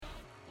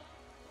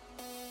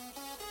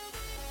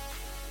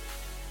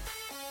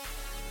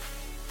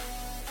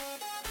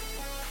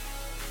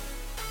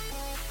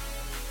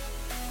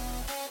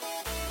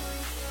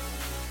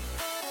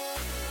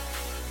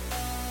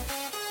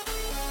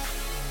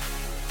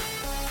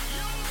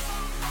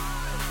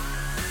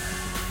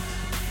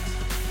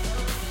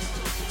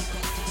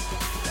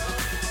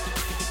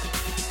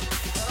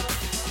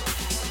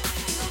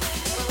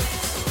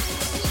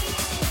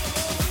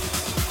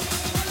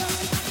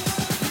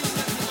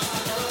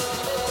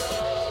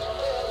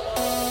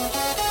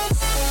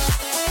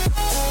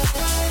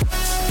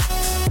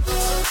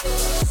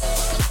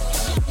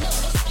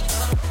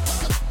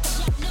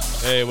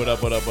Hey, what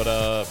up, what up, what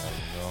up? How's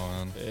it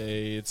going?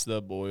 Hey, it's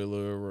the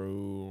Boiler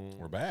Room.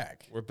 We're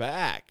back. We're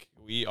back.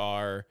 We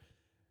are...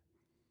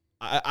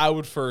 I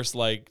would first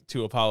like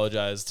to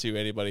apologize to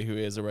anybody who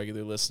is a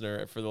regular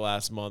listener for the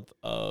last month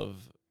of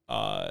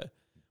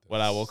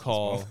what I will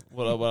call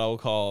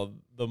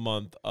the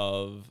month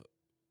of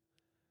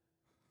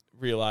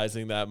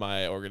realizing that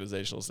my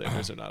organizational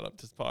standards are not up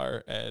to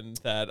par, and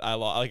that I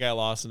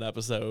lost an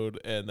episode,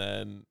 and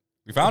then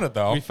We found it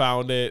though. we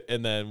found it,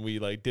 and then we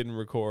didn't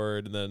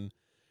record, and then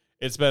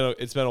it's been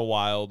a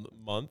wild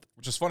month.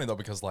 Which is funny though,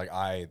 because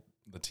the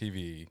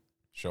TV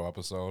show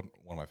episode,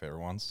 one of my favorite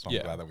ones. So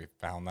I'm glad that we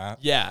found that.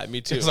 Yeah, me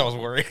too. Because I was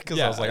worried. Because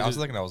Yeah, I was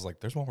thinking,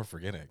 there's one we're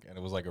forgetting, and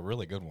it was like a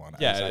really good one.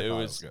 Yeah, Actually, it I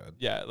was good.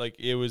 Yeah,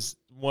 it was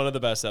one of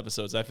the best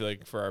episodes, I feel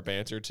like, for our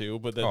banter too.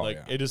 But then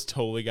it just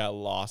totally got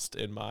lost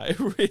in my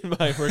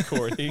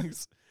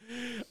recordings.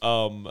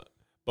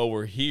 But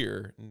we're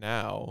here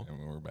now,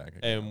 and we're back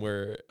again. and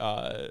we're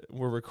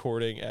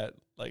recording at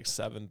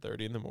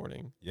 7:30 in the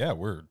morning. Yeah,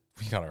 we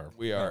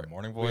are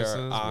morning voices.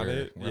 We are on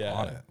it. We're yeah.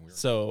 on it.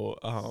 So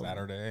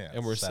Saturday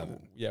and we're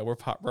 7.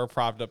 we're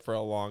propped up for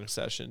a long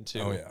session too.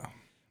 Oh yeah.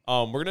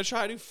 We're gonna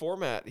try a new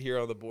format here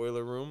on the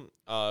Boiler Room.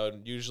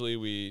 Usually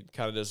we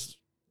kind of just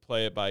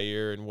play it by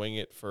ear and wing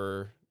it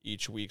for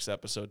each week's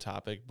episode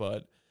topic,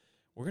 but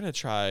we're gonna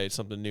try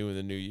something new in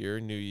the new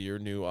year. New year,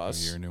 new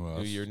us. New year, new us.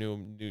 New year,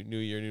 new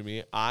year, new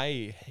me.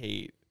 I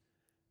hate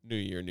New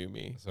Year, new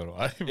me. So do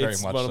I. Very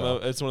It's much one so.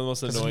 of it's one of the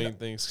most annoying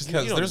things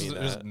Because there's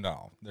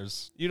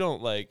you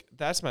don't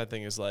That's my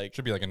thing is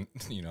should be like a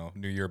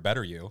New Year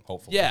better you,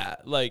 hopefully. yeah,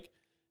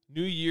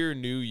 New Year,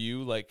 new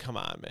you. Come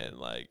on, man.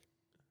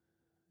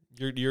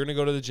 You're gonna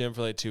go to the gym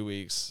for 2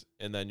 weeks,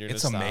 and then you're gonna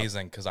It's stop.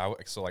 amazing because I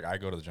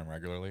go to the gym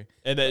regularly.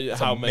 And then It's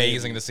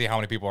amazing to see how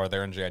many people are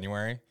there in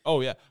January.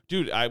 Oh yeah,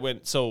 dude. I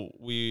went. So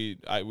we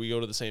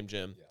go to the same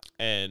gym,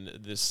 and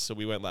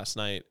we went last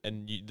night,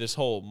 and this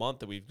whole month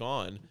that we've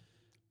gone,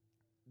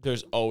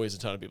 there's always a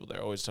ton of people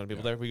there. Always a ton of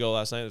people there. We go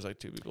last night. There's 2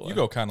 people. You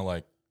go kind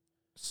of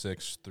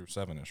 6 through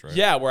 7ish, right?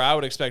 Yeah, where I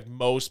would expect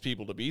most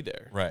people to be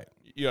there. Right.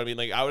 You know what I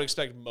mean? I would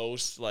expect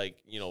most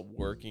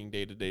working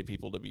day-to-day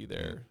people to be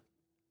there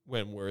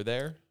when we're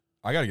there.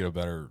 I got to get a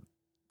better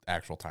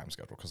actual time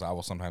schedule because I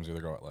will sometimes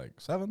either go at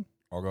 7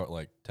 or go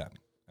at 10.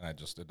 And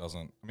it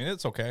doesn't, I mean,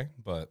 it's okay,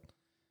 but,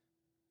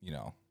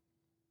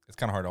 it's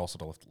kind of hard also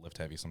to lift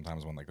heavy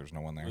sometimes when there's no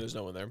one there. There's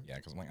no one there. Yeah,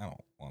 because I'm I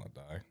don't want to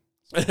die.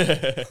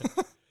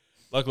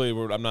 Luckily,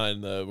 we're not in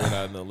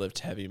the lift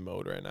heavy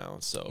mode right now.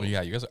 So Well,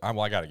 yeah, you guys, I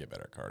got to get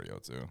better at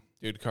cardio too.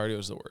 dude, cardio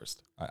is the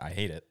worst. I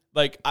hate it.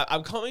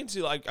 I'm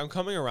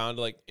coming around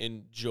to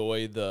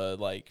enjoy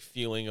the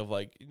feeling of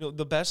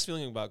the best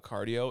feeling about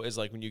cardio is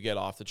when you get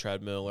off the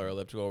treadmill or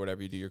elliptical or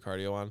whatever you do your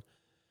cardio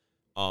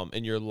on,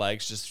 and your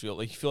legs just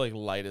feel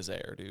light as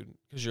air, dude,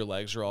 because your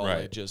legs are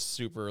all just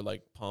super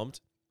pumped.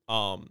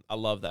 I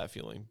love that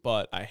feeling,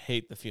 but I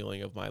hate the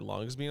feeling of my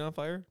lungs being on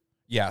fire.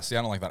 Yeah, see,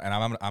 I don't like that, and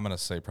I'm gonna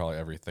say probably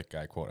every thick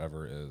guy quote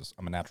ever is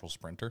I'm a natural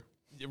sprinter.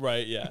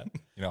 Right, yeah.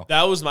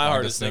 That was my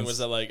hardest thing was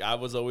that I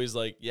was always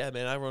yeah,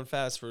 man, I run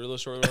fast for a little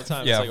short amount of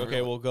time. Yeah, It's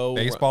okay, we'll go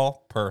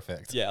baseball,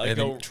 perfect. Yeah,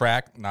 go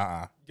track,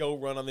 nah. Go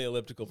run on the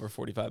elliptical for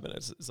 45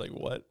 minutes. It's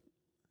what?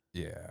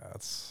 Yeah,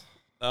 it's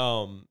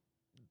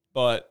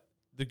but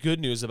the good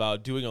news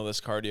about doing all this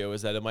cardio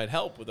is that it might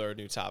help with our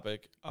new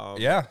topic.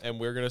 Yeah, and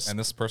we're gonna. And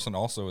this person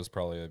also is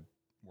probably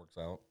works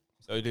out.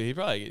 So dude,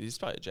 he's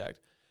probably jacked.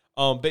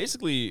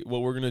 Basically,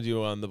 what we're gonna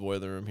do on the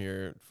Boiler Room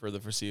here for the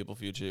foreseeable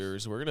future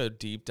is we're gonna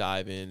deep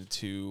dive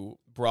into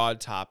broad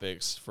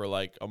topics for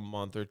a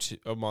month or two,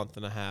 a month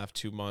and a half,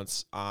 2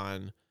 months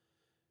on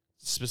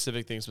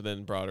specific things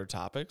within broader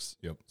topics.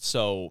 Yep.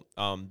 So,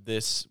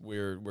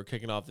 we're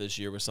kicking off this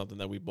year with something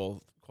that we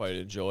both quite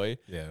enjoy.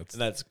 Yeah,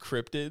 and that's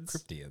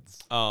cryptids.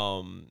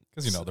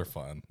 Because they're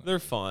fun. They're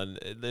fun.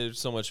 They're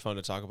so much fun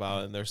to talk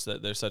about, and there's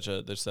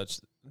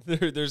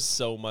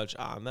so much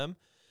on them.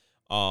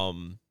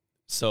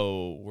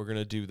 So we're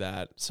gonna do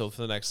that. So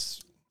for the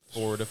next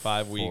 4 to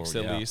 5 weeks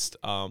at least,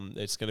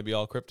 it's gonna be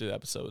all cryptid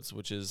episodes,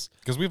 which is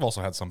because we've also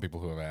had some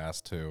people who have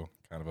asked too,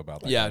 kind of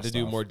about that. Yeah, kind of to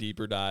do stuff. more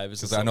deeper dives.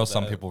 Because I know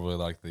some people really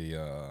like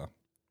the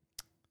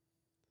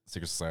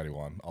Secret Society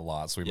one a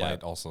lot, so we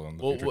might also in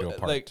the future do a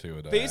part 2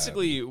 of that.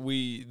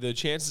 Basically, the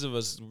chances of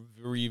us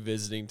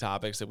revisiting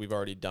topics that we've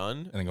already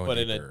done, but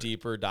in a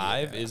deeper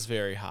dive, is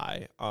very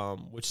high,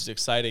 which is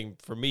exciting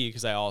for me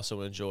because I also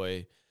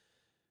enjoy.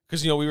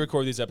 Because we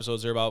record these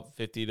episodes; they're about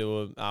 50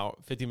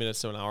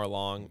 minutes to an hour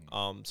long.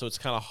 So it's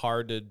kind of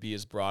hard to be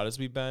as broad as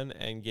we've been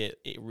and get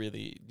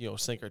really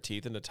sink our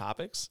teeth into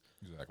topics.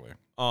 Exactly.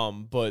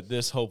 But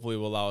this hopefully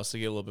will allow us to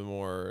get a little bit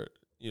more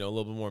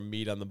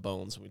meat on the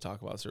bones when we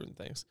talk about certain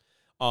things.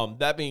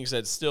 That being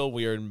said, still,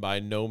 we are by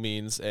no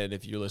means, and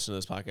if you listen to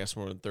this podcast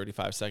for more than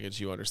 35 seconds,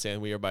 you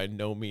understand we are by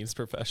no means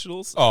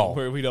professionals.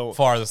 Where we don't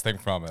farthest thing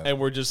from it. And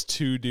we're just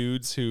 2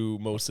 dudes who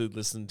mostly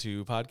listen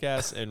to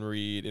podcasts and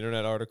read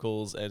internet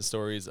articles and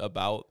stories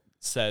about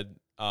said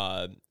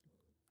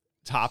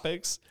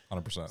topics.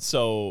 100%.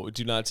 So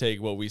do not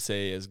take what we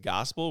say as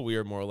gospel. We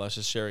are more or less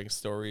just sharing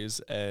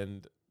stories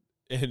and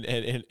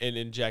and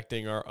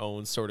injecting our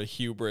own sort of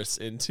hubris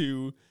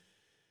into.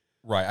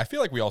 Right. I feel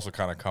like we also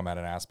kind of come at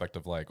an aspect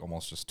of like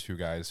almost just two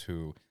guys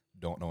who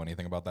don't know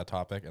anything about that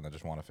topic and they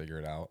just want to figure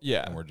it out.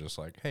 Yeah. And we're just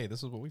like, hey,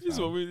 this is what we found. This is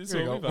what we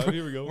found.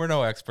 Here we go. We're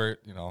no expert,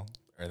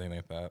 anything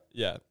like that.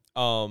 Yeah.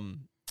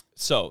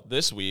 So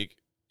this week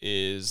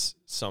is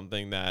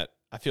something that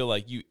I feel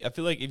like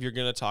if you're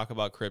going to talk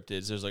about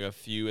cryptids, there's like a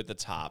few at the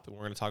top and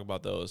we're going to talk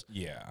about those.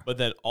 Yeah. But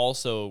then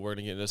also we're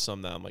going to get into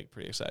some that I'm like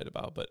pretty excited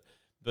about, but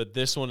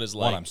this one is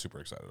like I'm super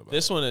excited about.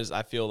 This one is,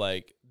 I feel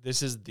like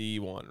this is the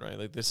one, right?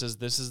 Like this is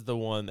the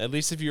one, at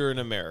least if you're in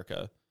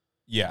America.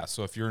 Yeah.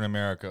 So if you're in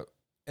America,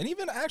 and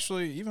even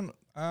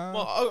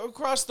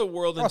across the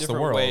world in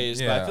different ways,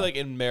 yeah. but I feel like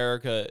in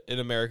America,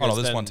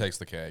 this one takes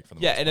the cake for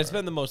the most part. it's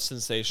been the most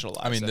sensationalized.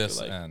 I mean,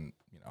 and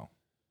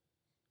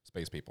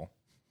space people,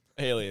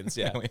 aliens,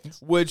 yeah,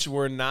 which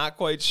we're not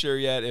quite sure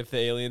yet if the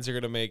aliens are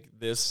going to make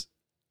this.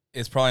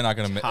 It's probably not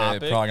going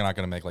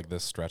to make like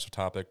this stretch of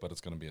topic, but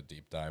it's going to be a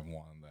deep dive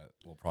one that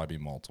will probably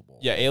be multiple.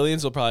 Yeah,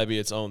 aliens will probably be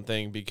its own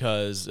thing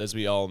because, as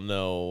we all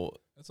know,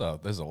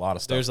 there's a lot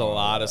of stuff. There's a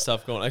lot of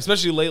stuff going on,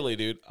 especially lately,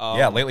 dude.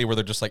 Lately where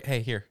they're just like, hey,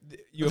 here,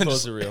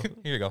 UFOs are real.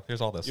 Here you go.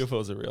 Here's all this.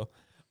 UFOs are real.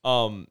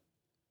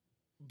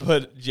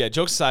 But yeah,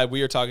 jokes aside,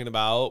 we are talking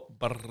about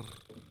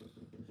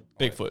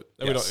Bigfoot.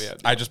 Yes.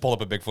 I just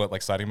pulled up a Bigfoot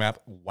like sighting map.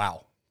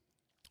 Wow.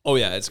 Oh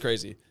yeah, it's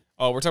crazy.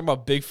 We're talking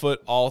about Bigfoot,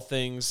 all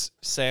things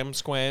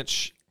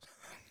Sasquatch,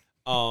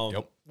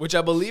 which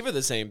I believe are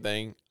the same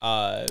thing.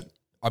 I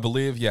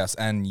believe, yes,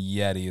 and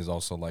Yeti is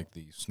also like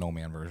the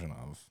snowman version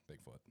of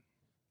Bigfoot.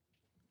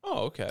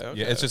 Oh, okay.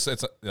 Yeah, it's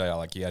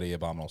like Yeti,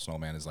 abominable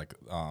snowman is like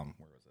where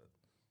is it?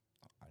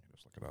 I can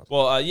just look it up.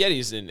 Well,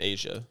 Yeti's in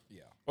Asia.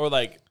 Yeah. Or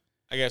like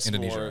I guess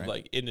Indonesia, more right?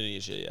 like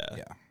Indonesia, yeah.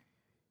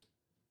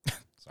 Yeah.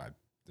 So I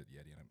did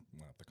Yeti and I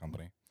went up the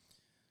company.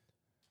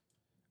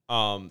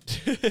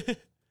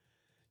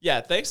 Yeah,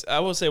 thanks. I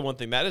will say one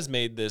thing. Nepal.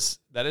 That's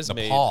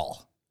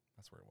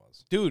where it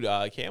was. Dude,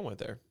 Cam went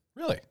there.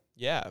 Really?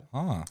 Yeah.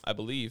 Huh. I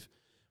believe.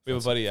 We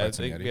have a buddy. I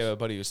think we have a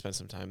buddy who spent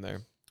some time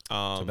there.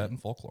 Tibetan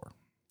folklore.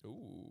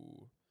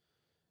 Ooh.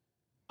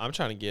 I'm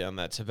trying to get on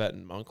that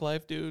Tibetan monk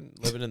life, dude.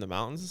 Living in the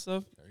mountains and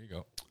stuff. There you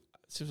go.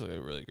 Seems like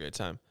a really great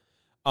time.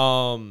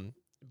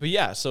 But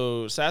yeah,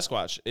 so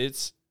Sasquatch,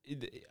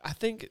 I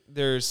think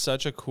there's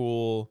such a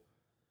cool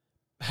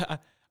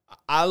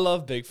I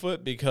love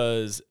Bigfoot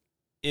because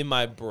in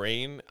my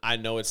brain, I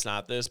know it's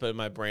not this, but in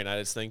my brain I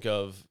just think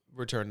of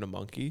Return to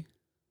Monkey.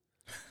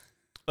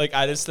 Like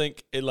I just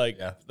think it like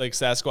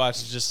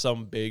Sasquatch is just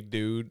some big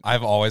dude.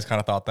 I've always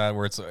kind of thought that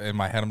where it's in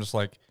my head I'm just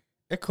like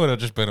it could have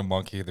just been a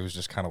monkey that was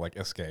just kind of like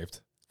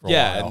escaped for a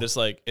while. And just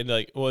like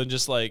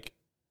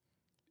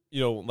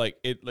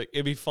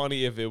it'd be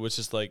funny if it was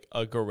just like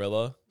a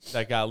gorilla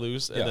that got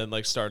loose and then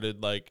like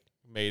started like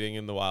mating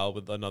in the wild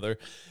with another.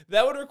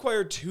 That would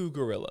require two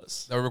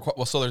gorillas. That would require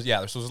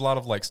there's a lot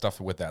of like stuff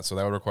with that. So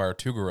that would require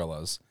two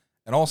gorillas,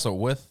 and also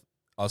with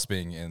us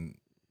being in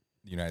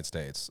the United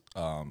States,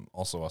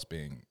 also us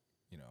being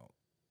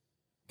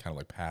kind of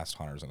like past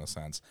hunters in a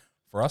sense.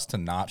 For us to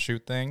not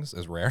shoot things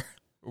is rare,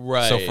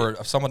 right? So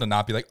for someone to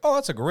not be like, oh,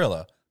 that's a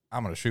gorilla,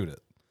 I'm gonna shoot it.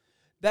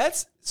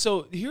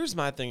 So here's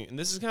my thing, and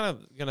this is kind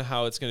of gonna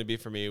how it's gonna be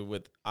for me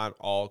on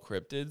all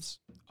cryptids.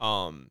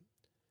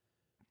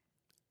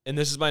 And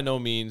this is by no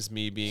means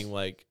me being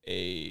like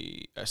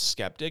a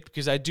skeptic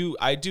because I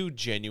do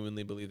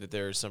genuinely believe that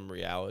there is some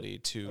reality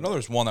to. I know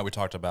there's one that we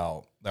talked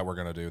about that we're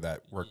gonna do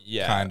that we're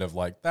kind of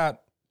like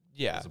that.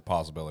 Yeah, is a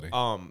possibility.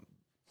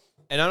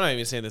 And I'm not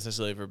even saying this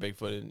necessarily for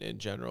Bigfoot in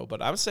general,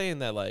 but I'm saying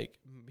that like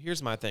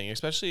here's my thing,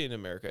 especially in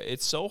America,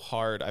 it's so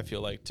hard. I feel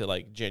like to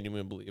like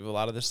genuinely believe a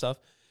lot of this stuff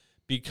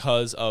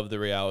because of the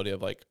reality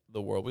of like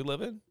the world we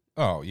live in.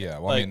 Oh yeah,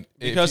 well like, I mean,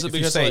 if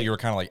you say like, you were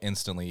kind of like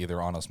instantly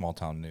either on a small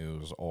town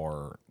news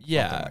or something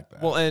like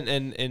that. Well, and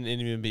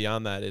even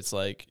beyond that, it's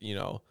like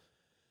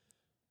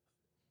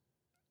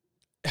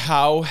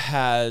how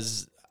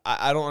has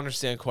I don't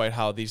understand quite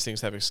how these things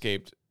have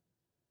escaped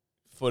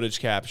footage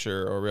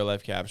capture or real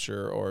life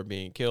capture or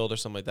being killed or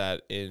something like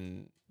that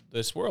in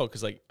this world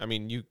because like I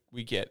mean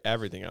we get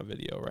everything on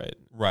video, right?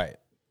 Right.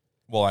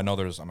 Well, I know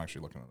I'm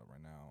actually looking at it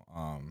right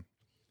now.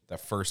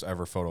 That first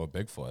ever photo of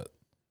Bigfoot.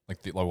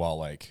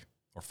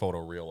 Or photo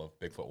reel of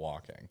Bigfoot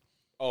walking.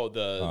 Oh,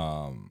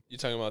 you're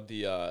talking about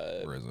the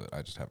where is it?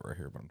 I just have it right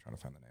here, but I'm trying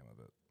to find the name of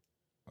it.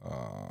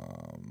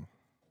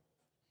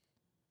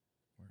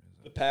 Where is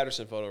it? The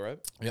Patterson photo, right?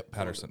 Yep,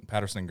 Patterson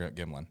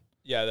Gimlin.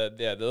 Yeah,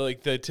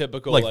 the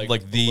typical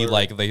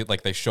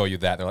they show you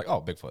that they're like,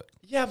 oh, Bigfoot.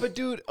 Yeah, but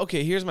dude,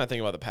 okay, here's my thing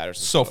about the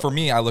Patterson. So photo. For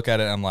me, I look at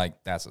it and I'm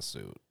like, that's a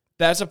suit.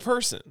 That's a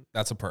person.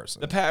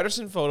 The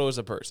Patterson photo is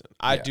a person.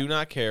 I do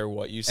not care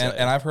what you say.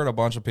 And I've heard a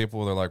bunch of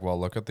people, they're like, well,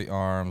 look at the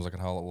arms. Look at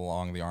how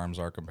long the arms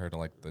are compared to,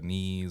 like, the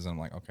knees. And I'm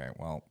like, okay,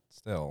 well,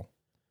 still,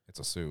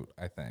 it's a suit,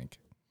 I think.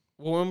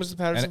 Well, when was the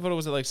Patterson photo?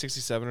 Was it, like,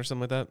 67 or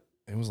something like that?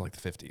 It was, like,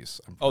 the 50s.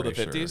 The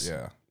 50s? Sure.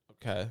 Yeah.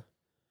 Okay.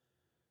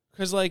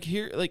 Because, like,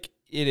 here, like,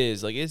 it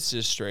is. Like, it's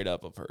just straight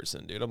up a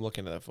person, dude. I'm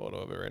looking at that photo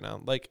of it right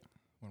now. Like.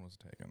 When was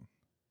it taken?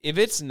 If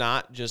it's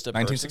not just a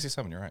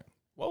 1967, you're right.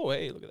 Whoa,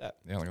 hey, look at that.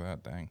 Yeah, look at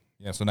that. Dang.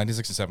 Yeah, so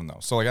 1967, though.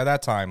 So, like, at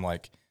that time,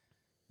 like,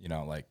 you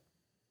know, like,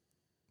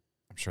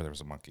 I'm sure there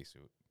was a monkey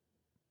suit.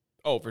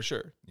 Oh, for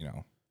sure. You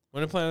know.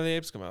 When did Planet of the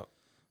Apes come out?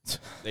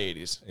 The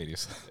 80s.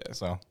 80s. Yeah.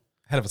 So,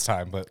 ahead of its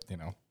time, but, you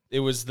know. It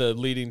was the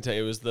leading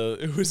it was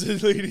the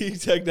leading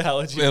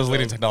technology. It was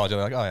leading technology.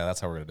 They're like, oh, yeah, that's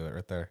how we're going to do it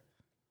right there.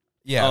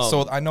 Yeah,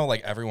 so I know,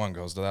 like, everyone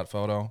goes to that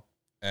photo.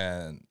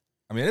 And,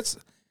 I mean, it's...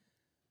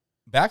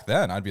 Back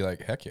then, I'd be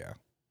like, heck yeah.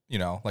 You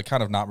know, like,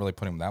 kind of not really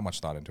putting that much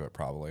thought into it,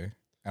 probably.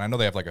 And I know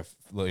they have, like, a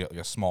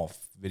small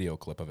video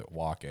clip of it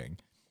walking.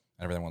 And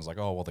everyone's like,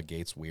 oh, well, the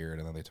gate's weird.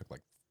 And then they took,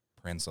 like,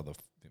 prints of the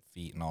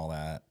feet and all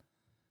that.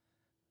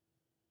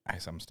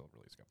 I'm still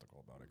really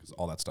skeptical about it because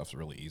all that stuff's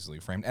really easily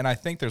framed. And I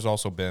think there's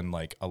also been,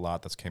 like, a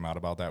lot that's came out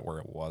about that where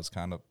it was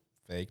kind of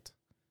faked.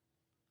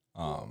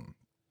 But,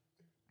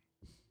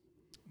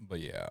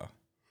 yeah.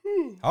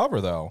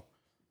 However, though,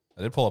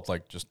 I did pull up,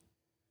 like, just...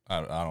 I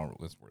don't know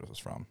where this is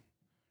from.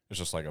 It's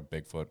just like a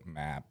Bigfoot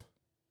map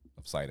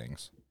of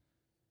sightings.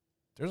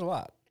 There's a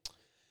lot.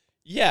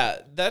 Yeah,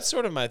 that's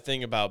sort of my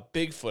thing about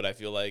Bigfoot, I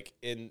feel like.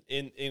 And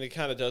it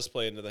kind of does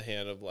play into the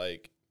hand of,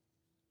 like...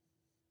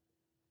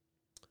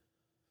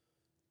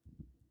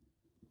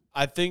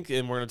 I think,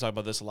 and we're going to talk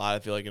about this a lot, I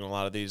feel like in a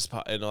lot of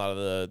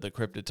the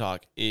cryptid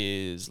talk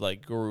is,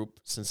 like, group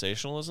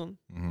sensationalism,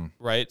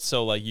 right?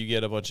 So, like, you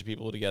get a bunch of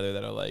people together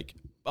that are like,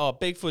 oh,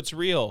 Bigfoot's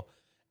real.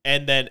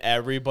 And then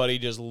everybody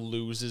just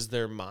loses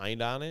their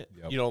mind on it.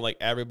 Yep. You know, like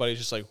everybody's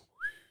just like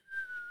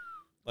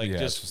yeah,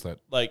 just that.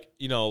 Like,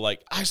 you know,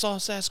 like I saw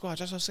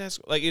Sasquatch.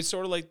 Like it's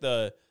sort of like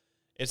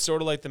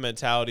the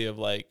mentality of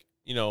like,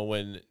 you know,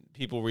 when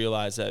people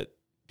realize that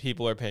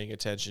people are paying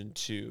attention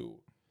to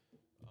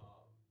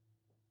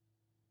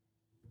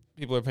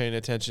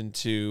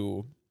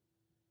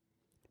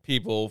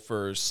people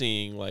for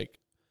seeing, like,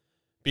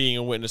 being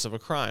a witness of a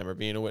crime or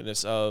being a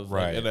witness of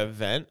like, an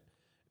event.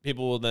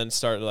 People will then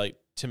start like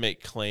to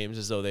make claims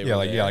as though they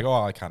were there. Like, oh,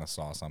 I kind of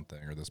saw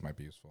something, or this might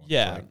be useful.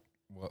 Yeah. Like,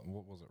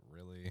 what was it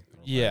really?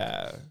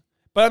 Yeah.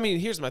 But I mean,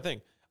 here's my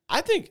thing.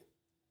 I think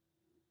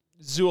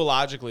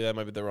zoologically, that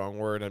might be the wrong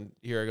word.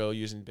 Here I go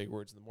using big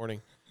words in the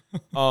morning.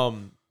 I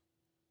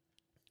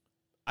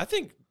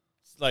think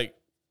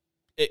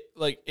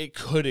it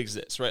could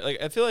exist, right?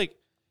 Like I feel like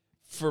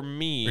for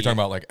me, you're talking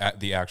about like at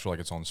the actual like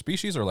its own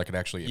species, or like it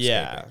actually escaping?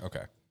 Yeah.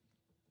 Okay.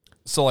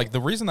 So like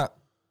the reason that.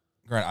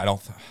 Granted,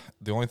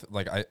 the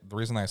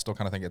reason I still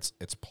kind of think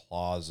it's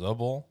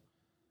plausible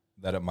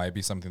that it might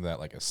be something that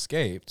like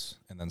escaped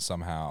and then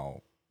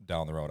somehow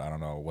down the road, I don't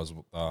know, was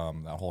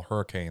that whole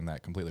hurricane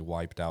that completely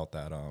wiped out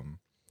that I'm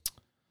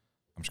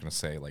just gonna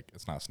say like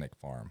it's not a snake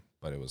farm,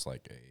 but it was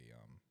like a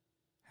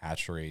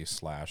hatchery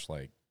 /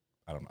 like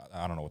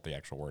I don't know what the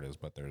actual word is,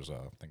 but there's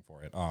a thing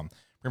for it. Pretty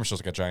much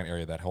just like a giant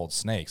area that holds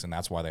snakes, and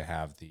that's why they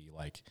have the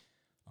like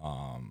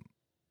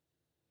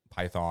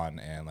python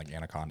and like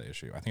anaconda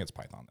issue. I think it's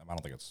python. I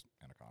don't think it's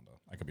anaconda.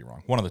 I could be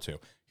wrong. One of the two.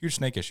 Huge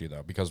snake issue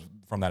though, because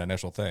from that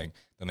initial thing,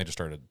 then they just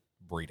started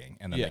breeding,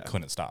 and then they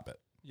couldn't stop it.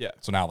 Yeah.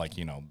 So now, like,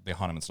 you know, they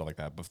hunt them and stuff like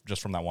that, but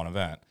just from that one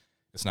event,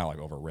 it's now like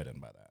overridden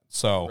by that.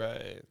 So,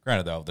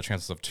 Granted though, the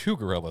chances of 2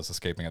 gorillas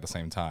escaping at the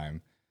same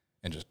time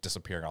and just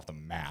disappearing off the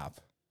map,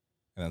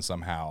 and then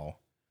somehow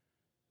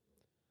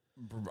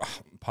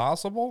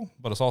possible,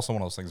 but it's also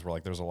one of those things where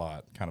like there's a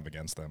lot kind of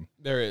against them.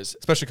 There is,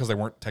 especially because they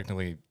weren't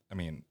technically. I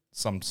mean,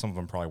 some of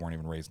them probably weren't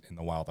even raised in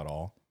the wild at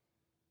all,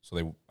 so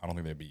I don't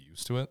think they'd be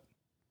used to it.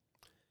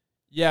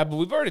 Yeah, but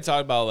we've already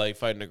talked about like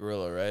fighting a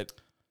gorilla, right?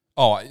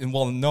 Oh,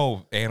 well,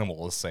 no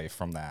animal is safe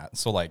from that,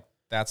 so like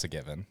that's a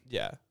given.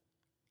 Yeah.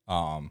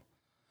 But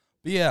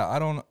yeah, I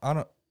don't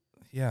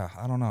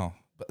know.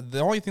 But the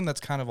only thing that's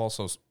kind of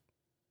also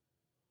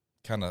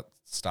kind of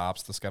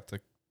stops the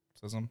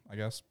skepticism, I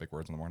guess, big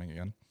words in the morning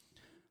again,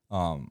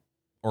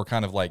 or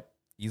kind of like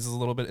eases a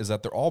little bit, is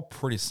that they're all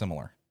pretty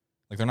similar.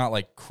 Like they're not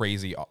like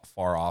crazy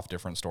far off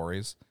different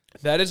stories.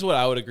 That is what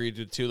I would agree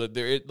to too.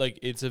 Like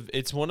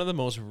it's one of the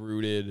most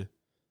rooted.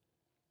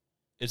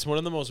 It's one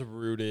of the most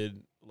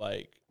rooted,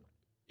 like,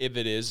 if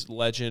it is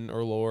legend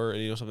or lore,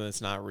 and you know something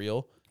that's not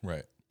real.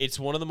 Right. It's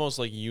one of the most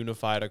like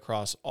unified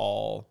across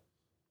all,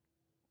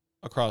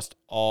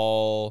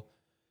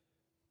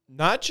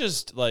 not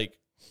just like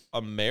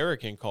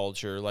American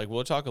culture. Like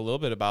we'll talk a little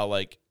bit about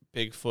like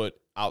Bigfoot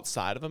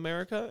outside of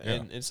America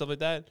and stuff like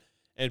that.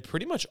 And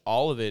pretty much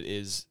all of it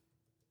is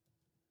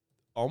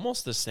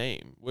almost the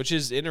same, which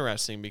is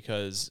interesting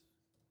because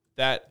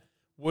that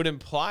would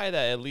imply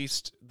that at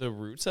least the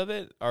roots of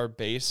it are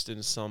based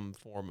in some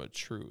form of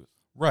truth.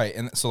 Right.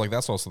 And so like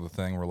that's also the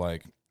thing where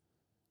like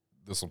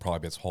this will probably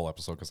be its whole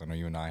episode because I know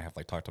you and I have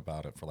like talked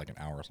about it for like an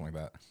hour or something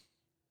like that.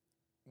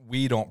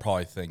 We don't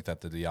probably think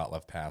that the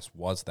Dyatlov Pass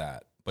was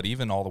that, but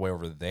even all the way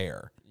over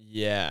there,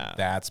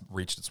 that's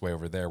reached its way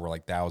over there where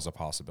like that was a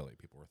possibility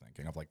people were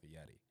thinking of, like the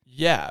Yeti.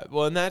 Yeah,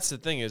 well, and that's the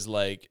thing is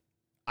like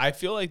I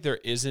feel like there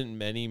isn't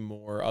many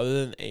more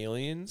other than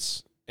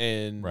aliens,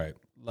 and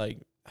like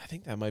I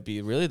think that might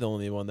be really the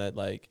only one that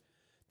like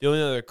the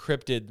only other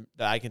cryptid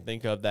that I can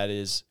think of that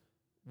is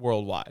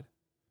worldwide.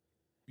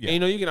 Yeah.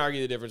 And, you can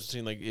argue the difference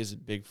between, like, is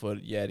it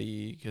Bigfoot,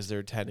 Yeti, because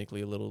they're technically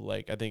a little,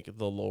 like, I think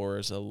the lore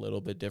is a little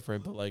bit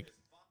different, but, like,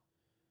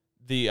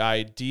 the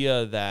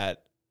idea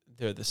that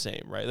they're the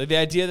same, right? Like, the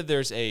idea that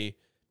there's a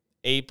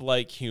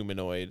ape-like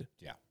humanoid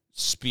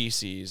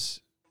species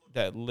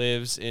that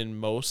lives in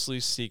mostly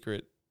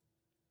secret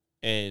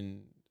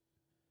and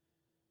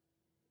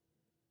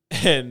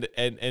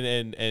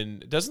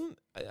doesn't,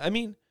 I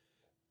mean,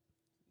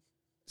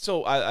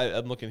 so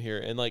I'm looking here,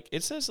 and, like,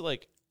 it says,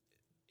 like,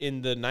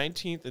 in the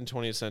 19th and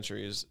 20th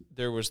centuries,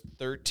 there was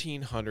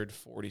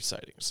 1,340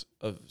 sightings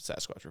of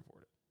Sasquatch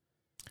reported.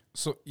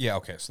 So, yeah,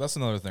 okay. So that's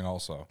another thing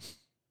also.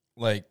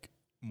 Like,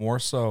 more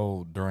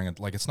so during it,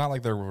 like, it's not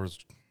like there was,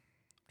 I'm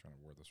trying to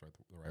word this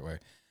the right way.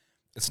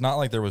 It's not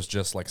like there was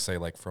just, like, say,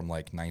 like, from,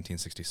 like,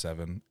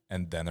 1967,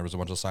 and then there was a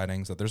bunch of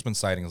sightings. That there's been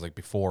sightings, like,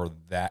 before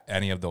that,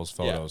 any of those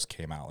photos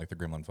came out, like the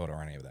Gremlin photo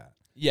or any of that.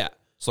 Yeah.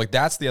 So, like,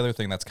 that's the other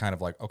thing that's kind of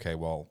like, okay,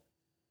 well,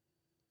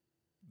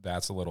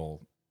 that's a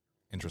little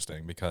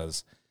interesting,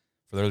 because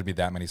for there to be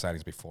that many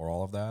sightings before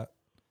all of that,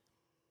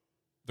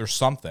 there's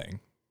something.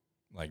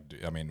 Like,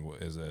 I mean,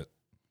 is it?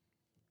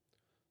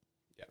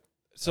 Yeah.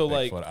 So,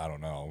 like, I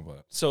don't know,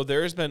 but so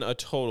there's been a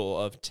total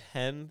of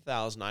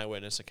 10,000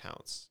 eyewitness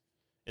accounts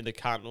in the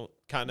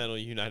continental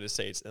United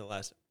States in the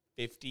last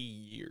 50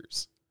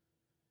 years.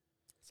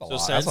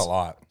 That's a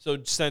lot.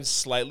 So since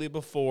slightly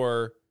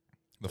before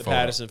the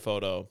Patterson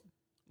photo,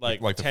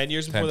 like 10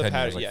 years before the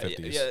Patterson, like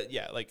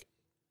 50s. Like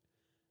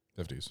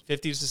 50s to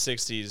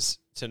 60s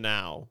to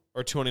now,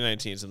 or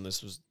 2019s, and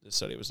this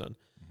study was done.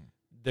 Mm-hmm.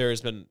 There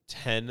has been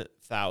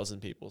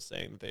 10,000 people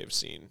saying that they've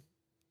seen.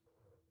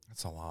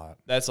 That's a lot.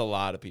 That's a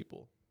lot of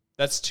people.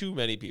 That's too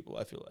many people,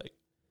 I feel like.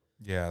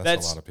 Yeah,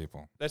 that's a lot of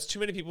people. That's too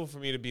many people for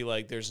me to be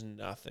like, there's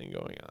nothing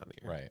going on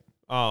here. Right.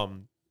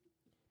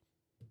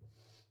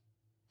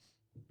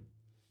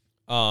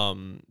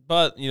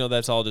 But,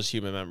 that's all just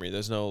human memory.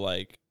 There's no,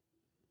 like,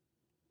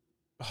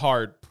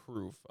 hard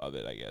proof of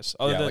it, I guess.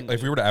 Other than, like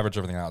if we were to average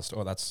everything out,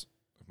 that's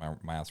my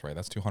math's right.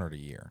 That's 200 a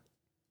year.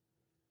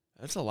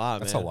 That's a lot,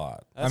 That's man. A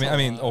lot. I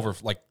mean, over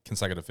like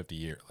consecutive 50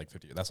 years, like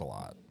 50. That's a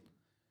lot.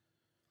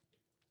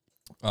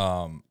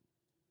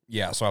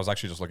 Yeah. So I was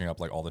actually just looking up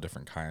like all the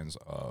different kinds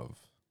of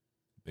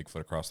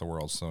Bigfoot across the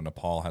world. So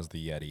Nepal has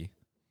the Yeti.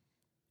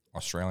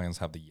 Australians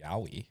have the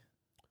Yowie,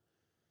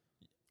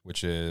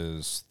 which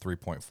is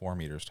 3.4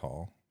 meters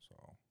tall.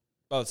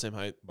 About the same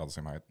height. A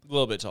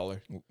little bit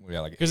taller. Yeah,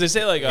 like because they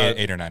say like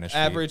 8 or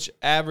 9-ish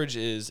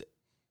average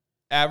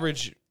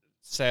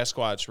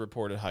Sasquatch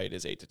reported height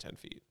is 8 to 10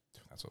 feet.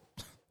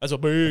 That's a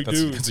big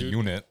dude. That's a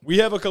unit. We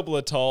have a couple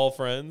of tall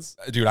friends.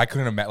 Dude, I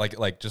couldn't imagine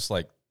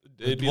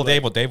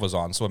Dave was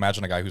on. So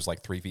imagine a guy who's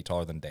like 3 feet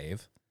taller than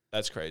Dave.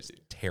 That's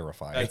crazy.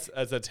 Terrifying.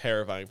 That's a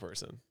terrifying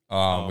person.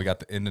 We got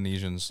the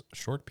Indonesians,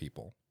 short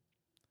people.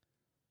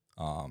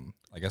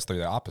 I guess they're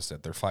the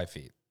opposite. They're 5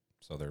 feet,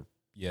 so they're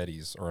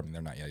Yetis, or I mean,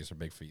 they're not Yetis, they're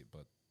big feet,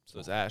 but so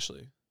it's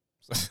Ashley.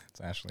 It's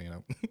Ashley,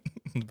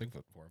 the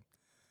Bigfoot form.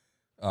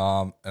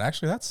 And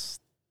actually,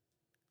 that's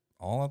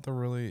all that there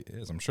really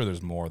is. I'm sure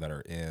there's more that are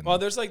in. Well,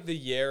 there's like the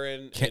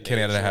Yeren.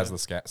 Canada has the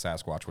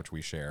Sasquatch, which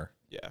we share.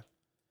 Yeah.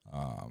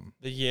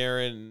 The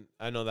Yeren,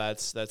 I know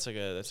that's like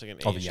an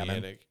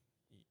Asiatic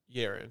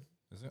Yeren.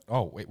 Is it?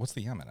 Oh wait, what's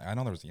the Yemen? I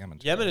know there was the Yemen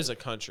too. Yemen is a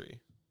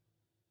country.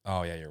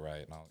 Oh yeah, you're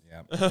right. No,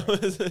 yeah.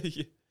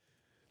 Right.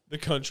 The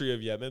country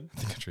of Yemen.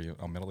 The country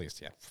of Middle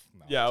East. Yeah.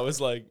 No. Yeah, I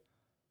was like,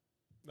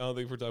 I don't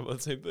think we're talking about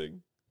the same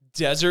thing.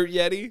 Desert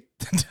Yeti.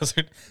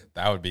 Desert.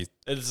 That would be.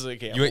 It's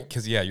like camel.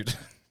 Because you.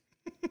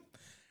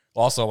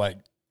 Also, like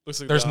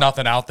there's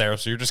nothing out there,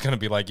 so you're just gonna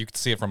be like, you can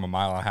see it from a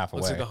mile and a half away.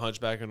 Looks like the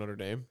Hunchback of Notre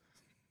Dame.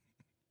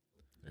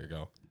 There you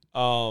go.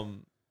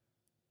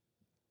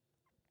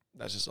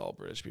 That's just all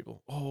British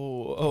people.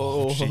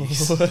 Oh,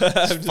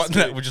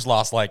 jeez. We just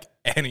lost like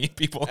any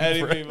people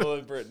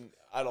in Britain.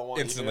 I don't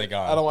want instantly you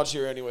gone. I don't want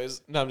you here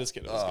anyways. No, I'm just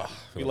kidding.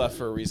 We left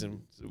for a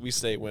reason. We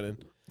stay winning.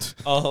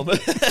 Our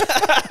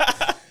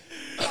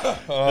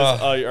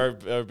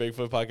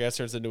Bigfoot podcast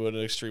turns into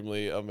an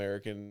extremely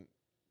American,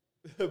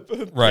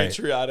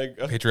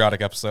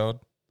 patriotic episode.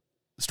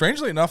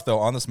 Strangely enough, though,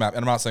 on this map,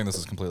 and I'm not saying this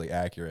is completely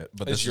accurate,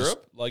 but is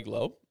Europe like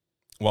low?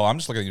 Well, I'm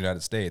just looking at the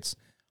United States.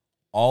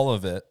 All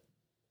of it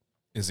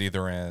is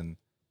either in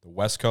the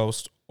West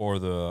Coast or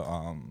the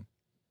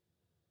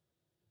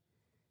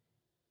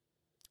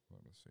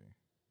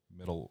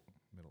Middle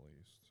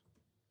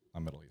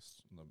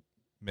East, the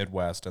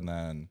Midwest, and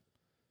then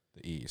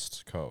the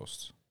East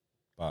Coast.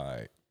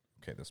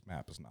 This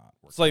map is not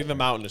working. It's like the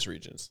mountainous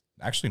regions.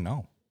 Actually,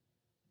 no.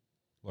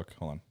 Look,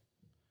 hold on.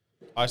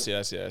 I see.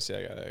 I got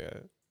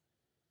it.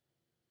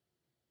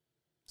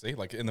 See,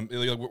 like in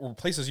the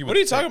places you. What are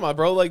you talking about,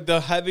 bro? Like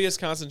the heaviest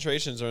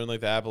concentrations are in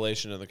like the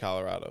Appalachian and the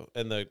Colorado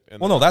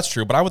no, that's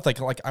true. But I would think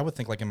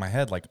in my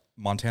head, like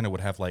Montana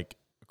would have like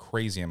a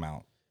crazy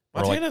amount.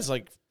 Montana's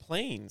like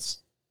plains.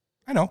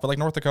 I know, but like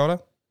North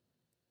Dakota,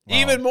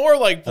 even more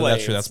like plains.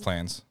 That's true. That's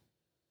plains.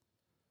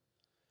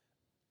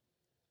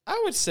 I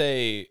would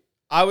say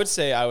I would.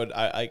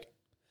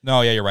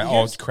 No, yeah, you're right.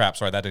 Oh crap!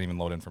 Sorry, that didn't even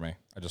load in for me.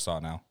 I just saw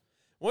it now.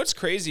 What's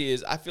crazy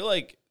is I feel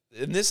like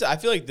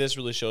this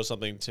really shows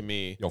something to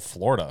me. Yo,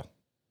 Florida.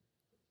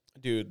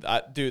 Dude,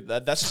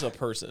 that's just a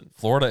person.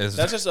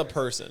 That's just a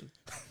person.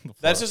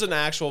 That's just an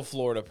actual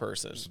Florida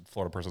person.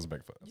 Florida person's a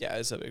Bigfoot. Yeah,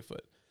 it's a Bigfoot.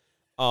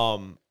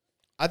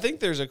 I think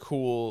there's a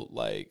cool,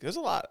 there's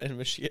a lot in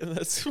Michigan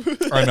that's...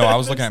 I know, I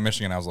was looking at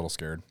Michigan, I was a little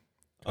scared.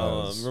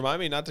 Remind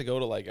me not to go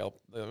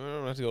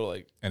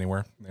to,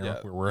 anywhere where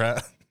we're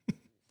at.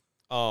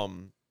 I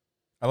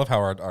love how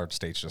our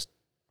state's just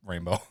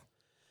rainbow.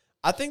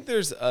 I think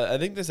this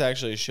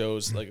actually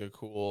shows, a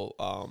cool...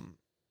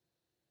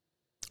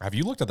 Have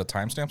you looked at the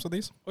timestamps of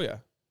these? Oh, yeah.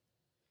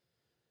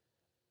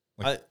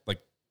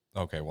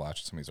 Okay, well,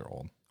 actually, some of these are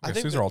old. I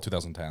think these are all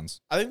 2010s.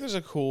 I think there's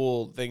a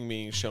cool thing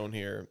being shown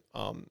here.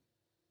 And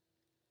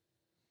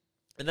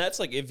that's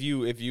if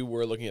you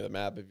were looking at the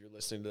map, if you're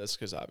listening to this,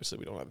 because obviously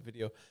we don't have a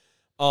video.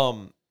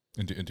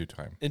 In due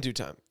time. In due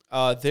time.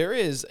 There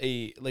is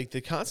a,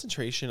 the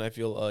concentration, I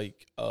feel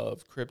like,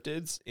 of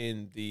cryptids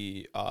in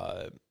the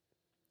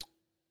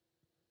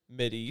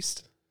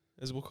Mid-East,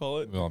 as we'll call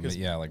it. Well,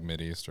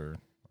 Mid-East or...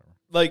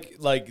 Like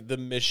the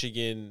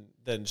Michigan,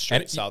 then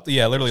straight south.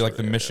 Yeah, literally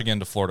the Michigan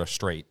to Florida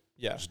straight.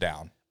 Yeah. Just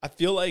down. I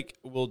feel like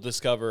we'll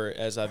discover,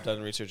 as I've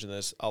done research in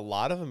this, a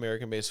lot of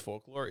American-based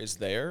folklore is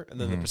there, and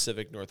then the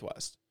Pacific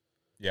Northwest.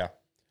 Yeah.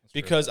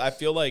 Because true. I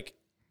feel like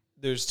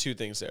there's two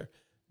things there.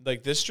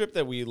 This strip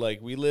that we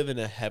live in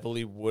a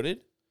heavily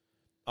wooded.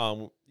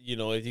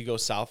 If you go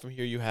south from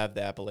here, you have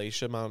the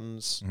Appalachia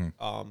Mountains,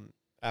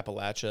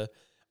 Appalachia.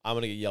 I'm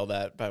going to get yelled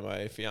at by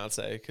my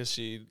fiance because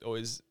she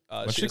always...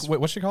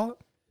 what's she call it?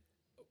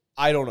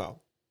 I don't know.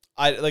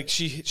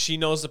 She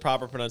knows the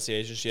proper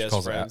pronunciation. She has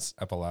friends.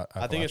 Appalachia?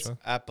 I think it's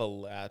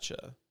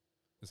Appalachia.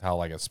 Is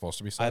how it's supposed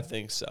to be said? I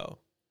think so.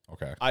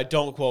 Okay. I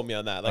don't quote me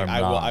on that.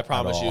 I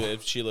promise you,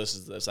 if she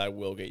listens to this, I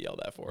will get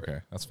yelled at for it. Okay,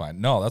 that's fine.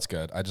 No, that's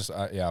good.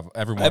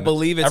 Everyone. I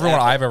believe it's everyone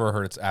I've ever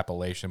heard it's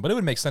Appalachian, but it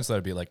would make sense that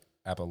it'd be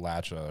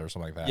Appalachia or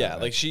something like that.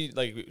 Yeah,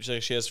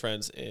 she has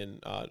friends in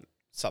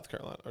South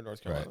Carolina or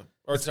North Carolina.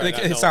 Right. Or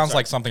it sounds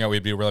like something that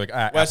we'd be really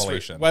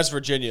Appalachian. West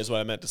Virginia is what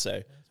I meant to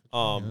say.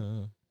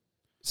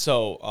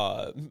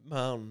 So,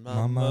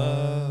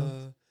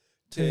 Mama,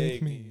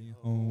 take me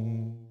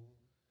home,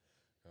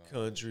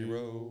 country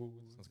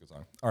roads. That's a good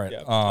song. All right.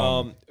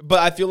 Yeah. But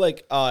I feel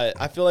like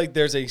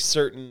there's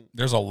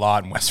a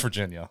lot in West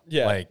Virginia.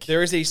 Yeah.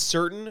 There's a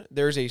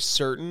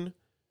certain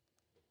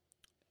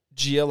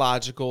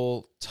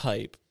geological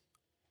type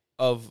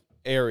of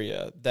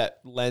area that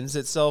lends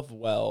itself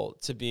well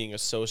to being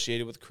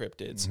associated with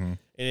cryptids, and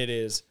it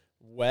is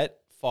wet,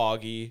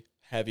 foggy,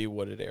 heavy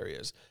wooded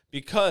areas.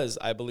 Because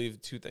I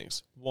believe two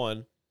things.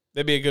 One,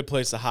 that'd be a good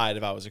place to hide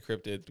if I was a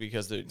cryptid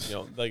because there's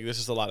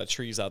just a lot of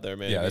trees out there,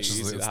 man. Yeah, it's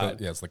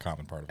the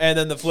common part of it. And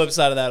then the flip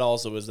side of that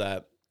also is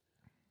that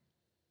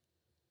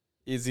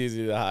it's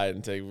easy to hide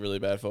and take really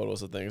bad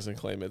photos of things and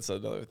claim it's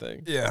another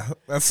thing. Yeah,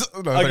 that's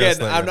another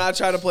thing. I'm not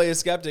trying to play a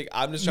skeptic.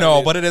 I'm just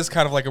trying but it is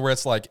kind of where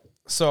it's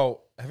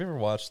so have you ever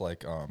watched I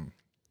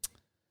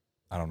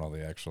don't know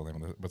the actual name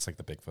of it. What's the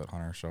Bigfoot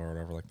Hunter show or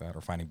whatever like that,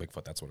 or Finding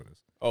Bigfoot? That's what it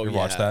is. Oh, you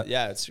watch that?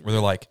 Yeah, it's where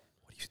they're like,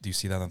 do you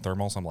see that in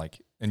thermals? I'm like,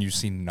 and you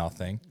see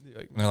nothing.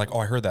 And they're like, oh,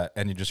 I heard that,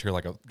 and you just hear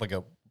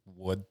a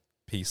wood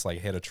piece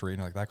hit a tree, and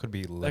you're like, that could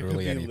be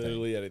literally anything.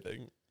 Literally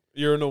anything.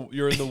 You're in the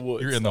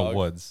woods. You're in the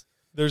woods.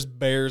 There's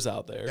bears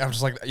out there. I'm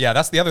just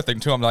that's the other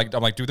thing too. I'm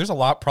like, dude, there's a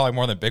lot, probably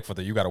more than Bigfoot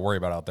that you got to worry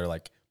about out there,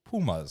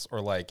 pumas or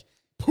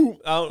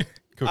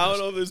I don't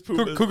know if there's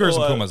pumas. Cougars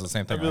and pumas are the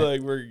same thing. I feel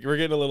like we're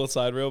getting a little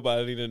side rail, but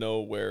I need to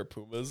know where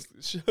pumas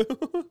show.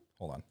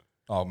 Hold on.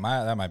 Oh,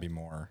 that might be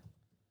more.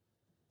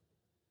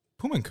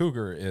 Puma and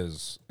cougar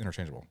is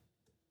interchangeable.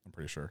 I'm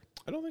pretty sure.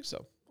 I don't think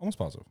so. Almost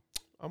positive.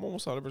 I'm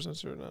almost 100%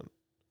 certain on.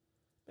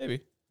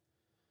 Maybe.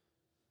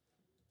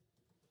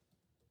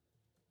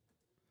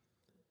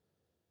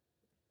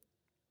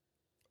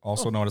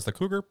 Also known as the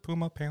cougar,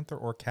 puma, panther,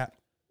 or cat.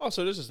 Oh,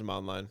 so this is a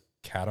mountain lion.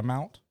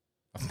 Catamount?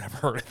 I've never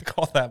heard it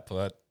called that,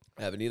 but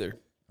I haven't either.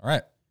 All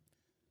right.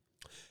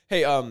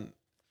 Hey,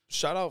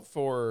 shout out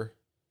for.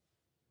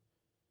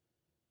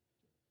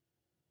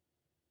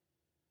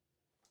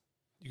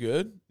 You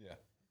good? Yeah.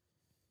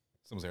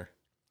 Someone's here.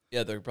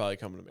 Yeah, they're probably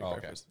coming to make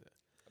breakfast. Okay.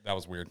 That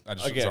was weird.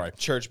 Sorry.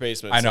 Church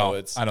basement. I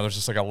know. So I know. There's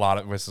just a lot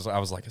of. I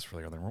was like, it's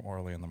really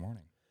early in the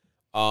morning.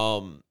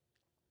 All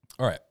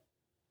right.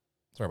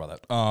 Sorry about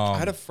that. I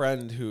had a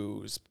friend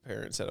whose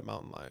parents had a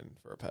mountain lion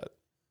for a pet.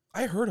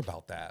 I heard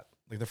about that.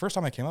 The first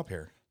time I came up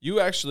here. You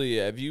actually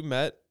have you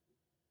met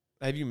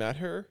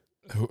her?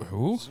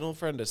 Who? She's an old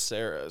friend of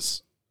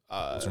Sarah's.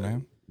 What's her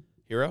name?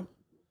 Hero.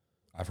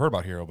 I've heard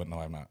about Hero, but no,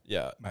 I'm not.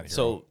 Yeah. Not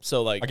Hero.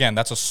 So again,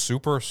 that's a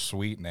super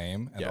sweet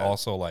name, and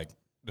also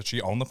did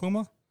she own the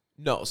puma?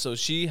 No. So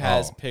she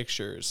has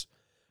pictures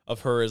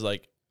of her as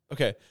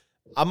okay.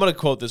 I'm gonna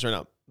quote this right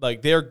now.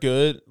 They're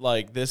good.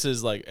 This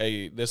is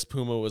this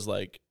puma was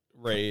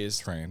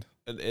raised, trained,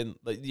 and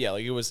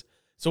it was.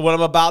 So what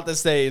I'm about to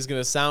say is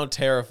gonna sound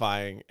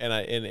terrifying, and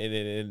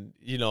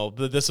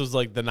but this was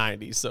the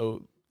 90s.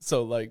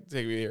 So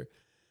take me here.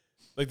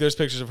 There's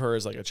pictures of her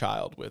as a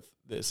child with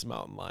this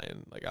mountain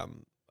lion.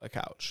 a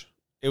couch.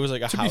 It was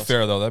like a house. To be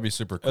fair, though, that'd be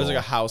super cool. It was like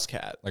a house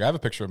cat. Like, I have a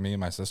picture of me and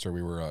my sister.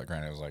 We were,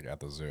 granted, it was like at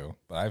the zoo,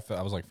 but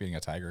I was like feeding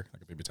a tiger,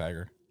 like a baby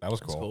tiger. That was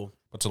cool.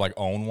 But to like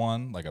own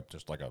one, like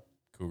just like a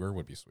cougar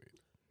would be sweet.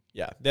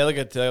 Yeah. They have like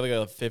a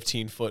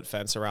 15-foot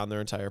fence around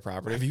their entire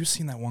property. Have you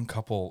seen that one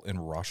couple in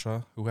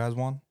Russia who has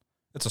one?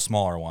 It's a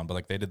smaller one, but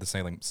like they did the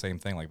same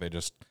thing. Like they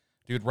just,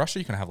 dude, Russia,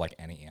 you can have like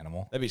any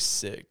animal. That'd be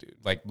sick, dude.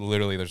 Like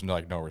literally, there's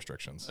no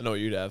restrictions. I know what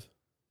you'd have.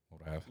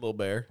 What would I have? Little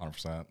bear.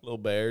 100%. Little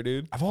bear,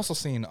 dude. I've also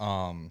seen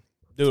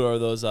dude, or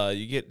those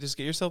just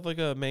get yourself like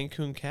a Maine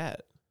Coon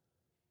cat.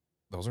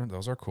 Those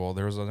are cool.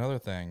 There was another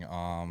thing.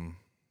 I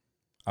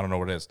don't know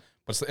what it is,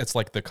 but it's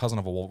like the cousin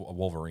of a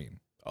Wolverine.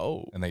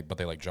 Oh, and they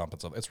like jump and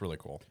stuff. It's really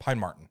cool. Pine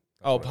Marten.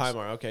 Pine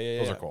Marten. Okay,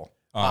 yeah, those are cool.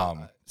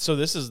 So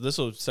this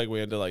will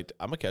segue into like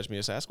I'm gonna catch me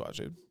a Sasquatch,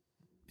 dude.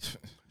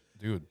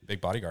 Dude, big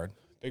bodyguard.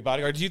 Big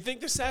bodyguard. Do you think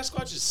the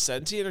Sasquatch is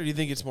sentient, or do you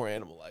think it's more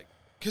animal like?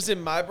 Because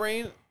in my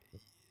brain,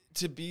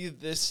 to be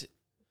this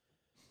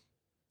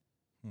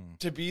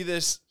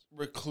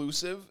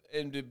reclusive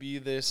and to be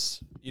this,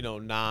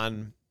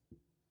 non.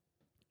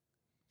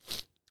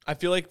 I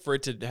feel like for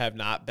it to have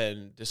not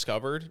been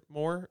discovered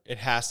more, it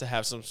has to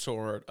have some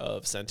sort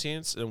of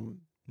sentience and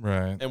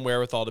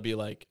wherewithal to be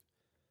like,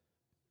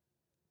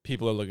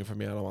 people are looking for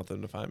me. I don't want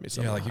them to find me.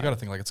 Yeah, like you got to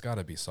think like it's got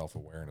to be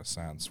self-aware in a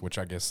sense, which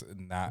I guess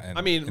not.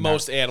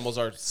 Most animals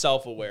are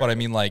self-aware, but I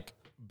mean like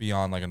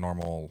beyond like a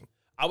normal.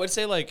 I would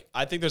say like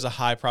I think there's a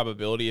high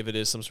probability if it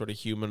is some sort of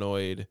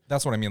humanoid.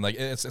 That's what I mean. Like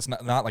it's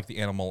not like the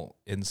animal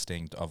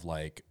instinct of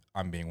like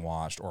I'm being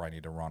watched or I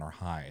need to run or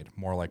hide.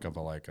 More like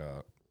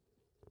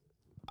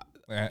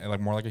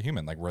more like a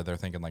human, like where they're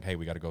thinking like, hey,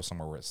 we got to go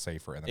somewhere where it's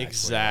safer and then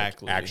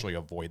actually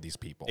avoid these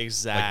people.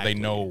 Exactly. Like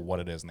they know what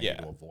it is and they need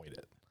to avoid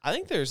it. I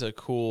think there's a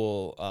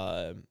cool.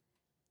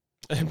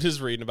 I'm just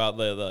reading about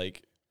the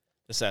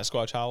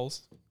Sasquatch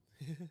howls.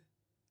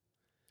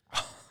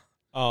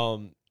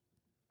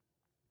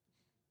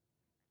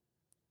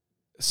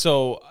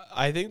 So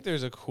I think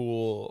there's a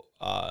cool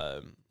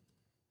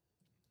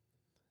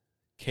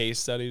case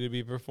study to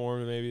be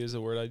performed. Maybe is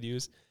the word I'd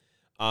use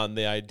on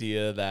the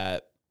idea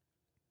that.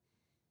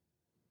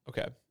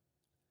 Okay,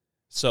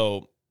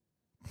 so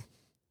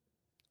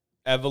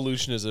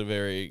evolution is a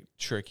very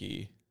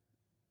tricky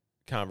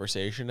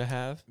conversation to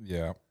have.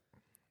 Yeah.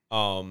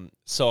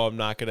 So I'm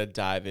not going to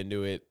dive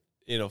into it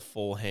in a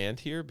full hand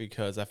here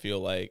because I feel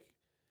like,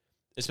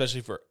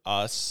 especially for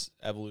us,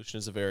 evolution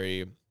is a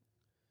very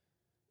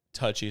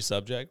touchy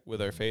subject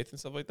with our faith and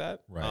stuff like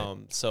that. Right.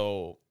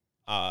 So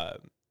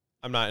I'm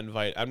not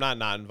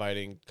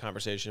inviting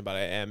conversation, but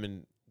I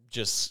am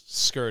just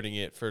skirting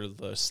it for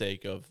the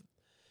sake of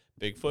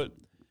Bigfoot.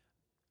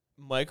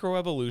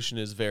 Microevolution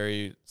is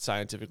very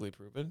scientifically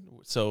proven.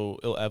 So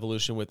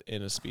evolution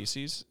within a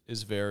species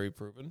is very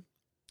proven.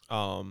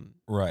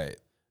 Right.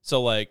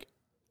 So like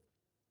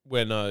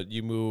when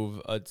you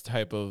move a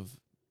type of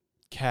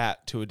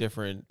cat to a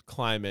different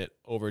climate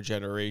over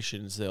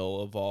generations,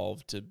 they'll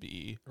evolve to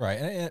be right.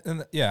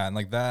 And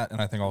like that.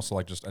 And I think also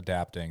like just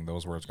adapting,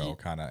 those words go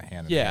kind of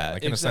hand in hand.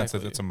 Like in a sense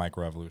that it's a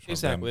microevolution.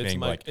 Exactly. Being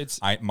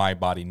my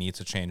body needs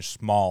to change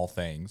small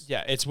things.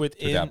 Yeah. It's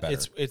within,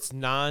 it's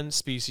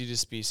non-species to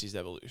species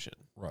evolution.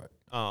 Right.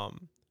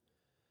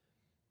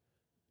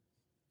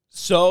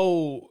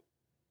 So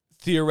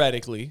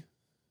theoretically,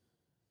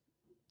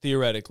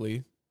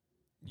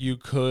 you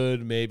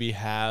could maybe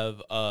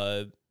have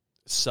a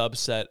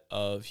subset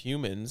of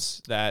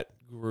humans that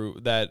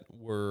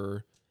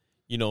were,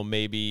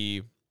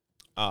 maybe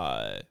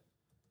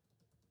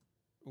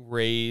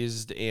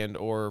raised and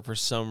or for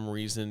some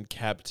reason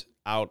kept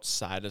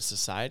outside of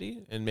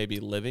society and maybe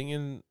living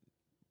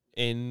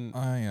in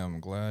I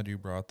am glad you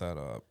brought that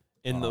up.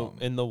 In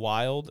the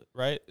wild,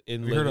 right?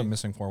 Have you heard of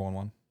Missing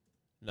 411?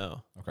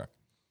 No. Okay.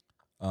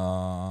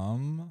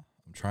 I'm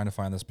trying to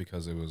find this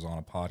because it was on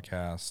a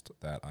podcast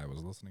that I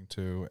was listening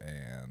to,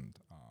 and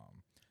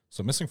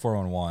so Missing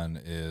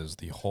 411 is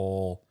the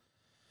whole.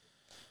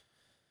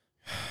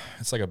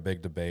 It's like a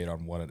big debate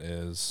on what it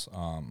is.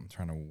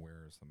 Trying to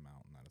where's the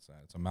mountain that it's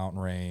at? It's a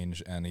mountain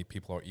range, and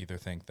people are either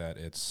think that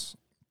it's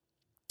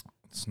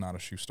not a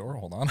shoe store.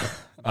 Hold on,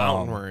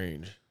 mountain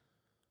range.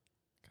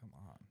 Come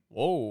on.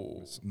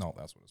 Whoa. No,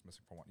 that's what it's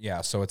Missing 411.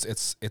 Yeah, so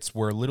it's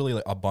where literally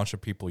like a bunch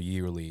of people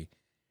yearly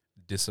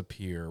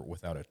disappear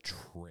without a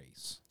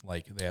trace.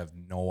 Like they have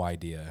no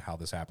idea how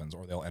this happens,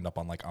 or they'll end up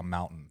on like a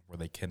mountain where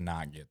they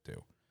cannot get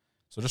to.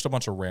 So just a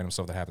bunch of random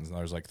stuff that happens. And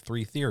there's like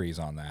 3 theories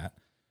on that.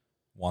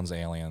 One's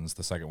aliens.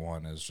 The second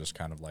one is just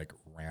kind of like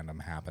random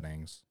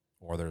happenings.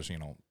 Or there's,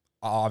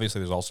 obviously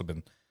there's also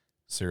been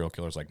serial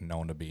killers like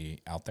known to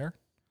be out there.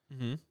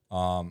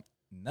 Mm-hmm.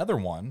 Another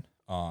one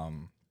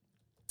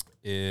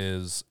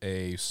is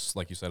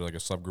like you said, like a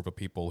subgroup of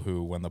people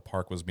who, when the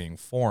park was being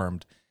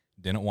formed,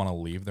 didn't want to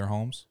leave their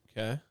homes.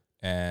 Okay.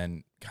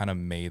 And kind of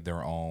made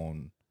their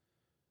own.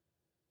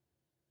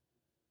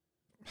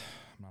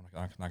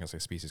 I'm not going to say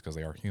species because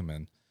they are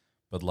human,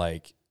 but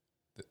like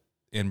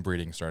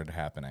inbreeding started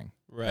happening.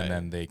 Right. And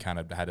then they kind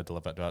of had to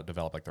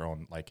develop like their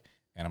own like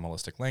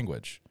animalistic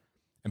language.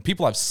 And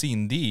people have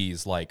seen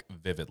these like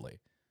vividly.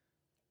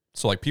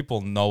 So like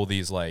people know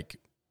these like,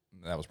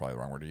 that was probably the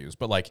wrong word to use,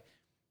 but like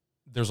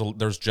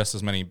there's just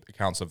as many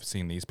accounts of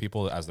seeing these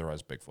people as there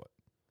is Bigfoot.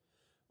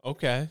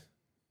 Okay.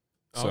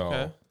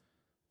 So,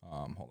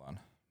 hold on.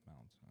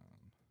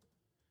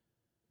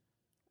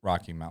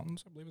 Rocky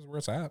Mountains, I believe, is where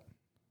it's at.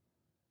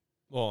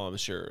 Well, I'm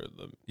sure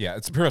yeah,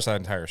 it's pretty much that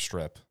entire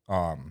strip.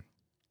 I'm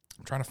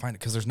trying to find it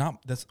because there's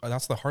not.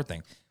 That's the hard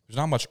thing. There's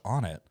not much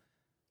on it,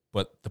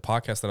 but the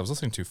podcast that I was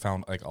listening to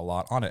found like a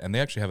lot on it, and they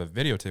actually have a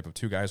videotape of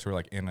two guys who are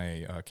like in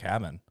a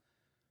cabin,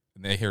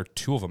 and they hear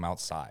two of them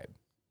outside.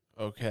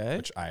 Okay.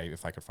 Which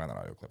if I could find that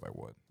audio clip, I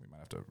would. We might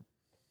have to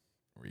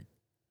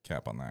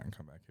recap on that and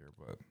come back here,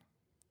 but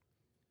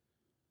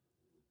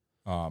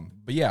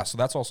yeah, so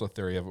that's also a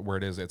theory of where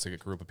it is. It's like a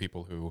group of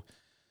people who,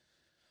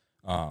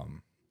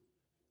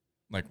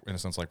 like in a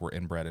sense, like we're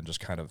inbred and just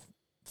kind of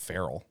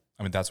feral.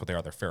 I mean, that's what they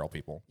are. They're feral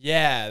people.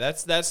 Yeah,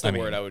 that's the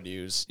word I would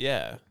use.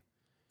 Yeah,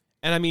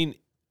 and I mean,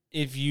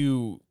 if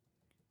you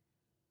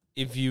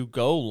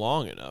go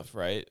long enough,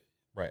 right,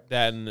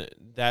 then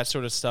that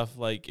sort of stuff,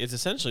 like, it's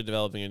essentially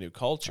developing a new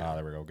culture. Ah,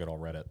 there we go. Good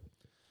old Reddit.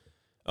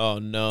 Oh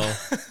no.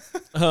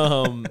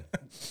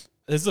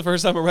 This is the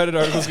first time a Reddit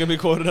article is going to be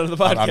quoted on the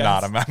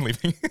podcast. I'm not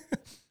leaving.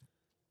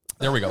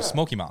 There we go.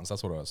 Smoky Mountains.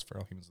 That's what it was.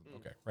 Feral humans.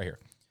 Okay, right here.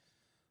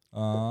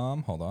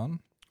 Hold on.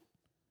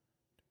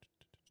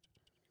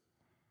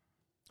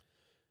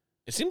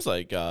 It seems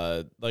like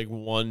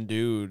one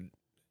dude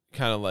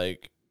kind of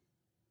like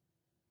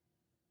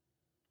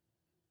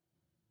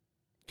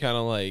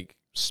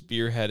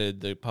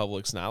spearheaded the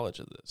public's knowledge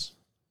of this.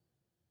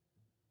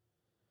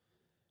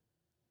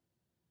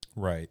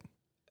 Right.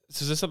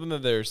 So is this something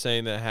that they're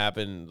saying that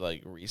happened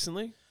like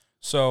recently?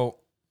 So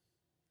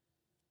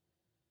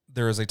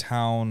there is a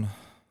town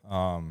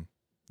near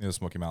the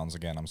Smoky Mountains.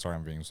 Again, I'm sorry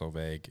I'm being so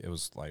vague. It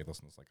was like,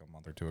 listen, it's like a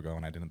month or two ago,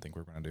 and I didn't think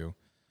we were going to do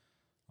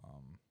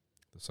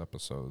this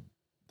episode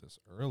this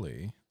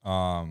early.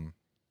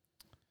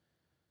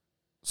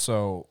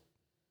 So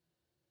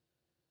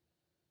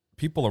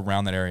people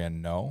around that area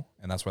know,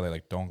 and that's why they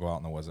like don't go out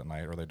in the woods at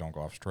night, or they don't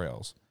go off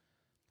trails.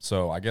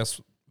 So I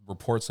guess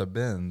reports have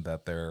been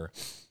that they're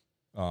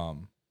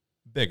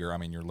bigger. I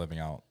mean, you're living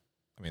out.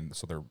 I mean,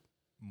 so they're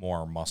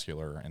more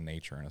muscular in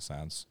nature in a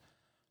sense.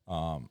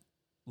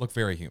 Look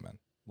very human.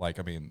 Like,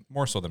 I mean,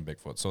 more so than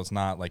Bigfoot. So it's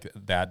not like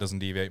that doesn't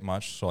deviate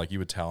much. So like you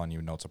would tell and you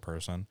would know it's a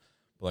person,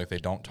 but like they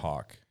don't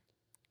talk.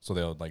 So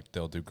they'll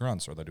do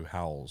grunts or they'll do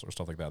howls or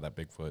stuff like that. That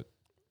Bigfoot.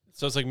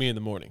 So it's like me in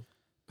the morning.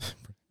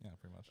 Yeah,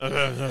 pretty much.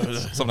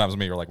 Sometimes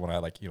me, or like when I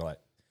like, like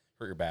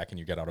hurt your back and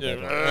you get out of bed.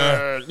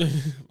 Like, you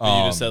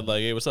just said like,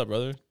 "Hey, what's up,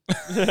 brother?"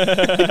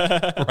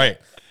 Right.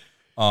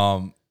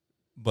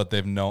 But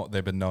they've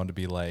been known to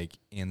be like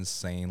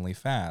insanely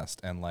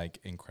fast and like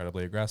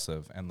incredibly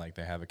aggressive, and like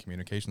they have a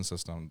communication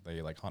system.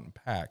 They like hunt in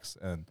packs,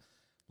 and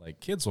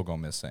like kids will go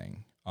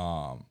missing.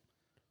 So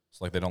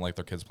like they don't like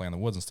their kids playing in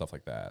the woods and stuff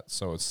like that.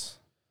 So it's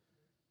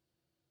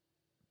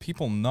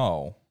people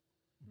know,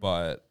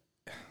 but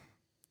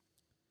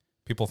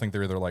people think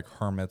they're either like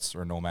hermits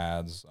or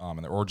nomads,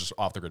 or just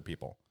off the grid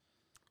people.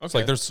 Okay. So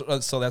like there's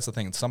so that's the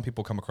thing. Some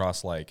people come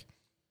across like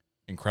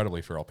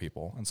incredibly feral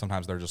people, and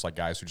sometimes they're just like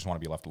guys who just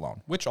want to be left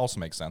alone, which also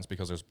makes sense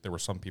because there were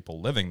some people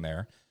living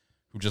there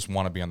who just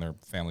want to be on their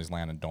family's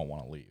land and don't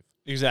want to leave.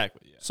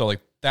 Exactly. Yeah. So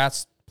like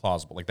that's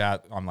plausible. Like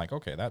that, I'm like,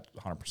 okay, that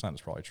 100%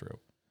 is probably true.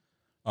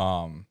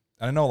 And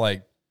I know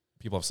like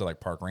people have said like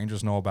park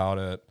rangers know about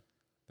it.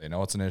 They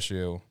know it's an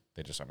issue.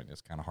 They just, I mean,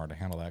 it's kind of hard to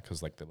handle that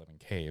because like they live in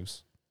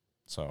caves.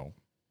 So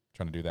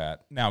trying to do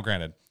that. Now,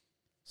 granted,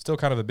 still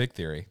kind of a big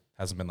theory.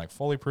 Hasn't been like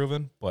fully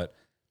proven, but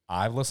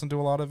I've listened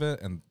to a lot of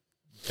it, and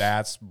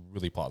that's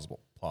really plausible.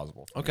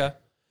 Okay.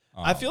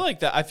 I feel like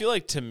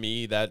to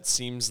me that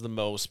seems the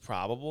most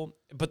probable.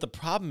 But the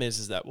problem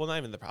is that, well, not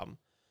even the problem.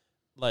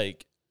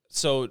 Like,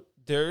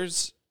 there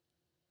was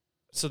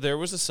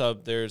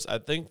I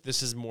think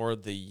this is more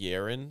the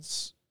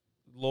Yeren's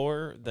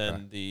lore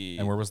than the.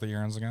 And where was the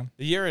Yerens again?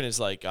 The Yeren is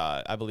like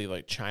I believe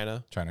like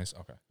China. Chinese,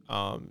 okay.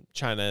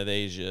 China,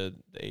 Asia,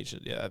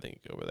 yeah, I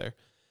think over there.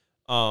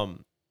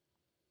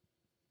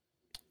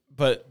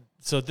 But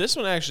so this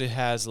one actually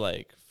has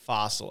like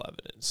fossil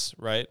evidence,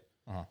 right?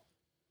 Uh-huh.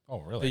 Oh,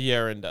 really? The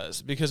Yeren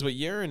does, because what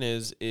Yeren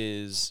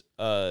is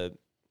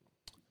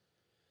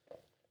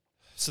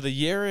so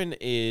the Yeren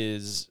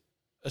is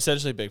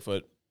essentially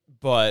Bigfoot,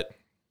 but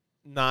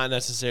not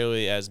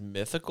necessarily as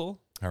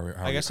mythical. How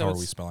are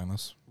we spelling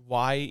this?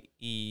 Yeren.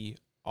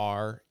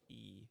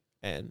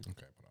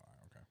 Okay.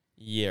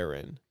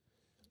 Yeren.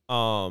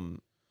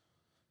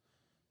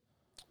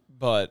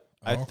 But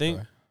I think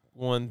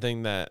one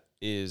thing that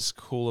is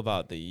cool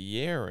about the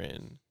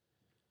Yeren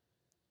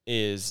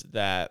is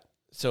that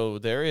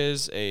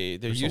there's a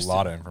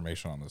lot of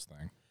information on this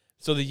thing.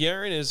 So the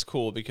Yeren is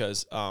cool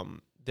because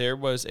there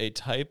was a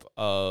type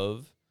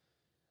of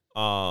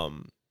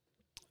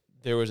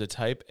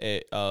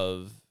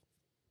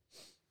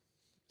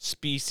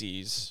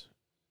species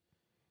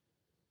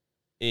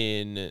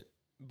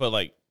but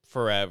like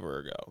forever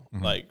ago,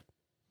 like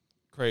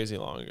crazy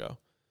long ago,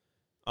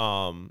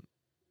 And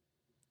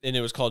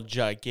it was called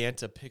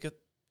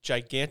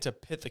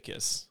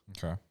Gigantopithecus.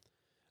 Okay.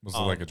 Was it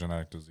like a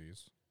genetic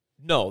disease?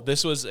 No,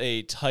 this was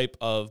a type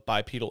of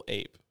bipedal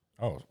ape.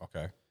 Oh,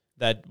 okay.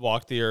 That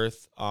walked the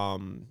earth.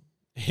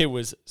 It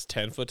was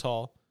 10 foot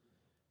tall,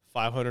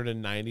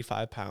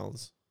 595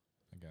 pounds.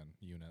 Again,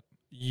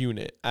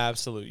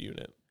 Absolute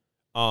unit.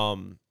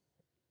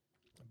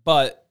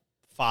 But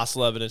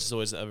fossil evidence has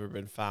always ever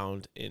been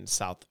found in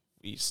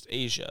Southeast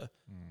Asia,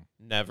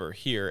 never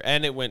here,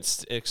 and it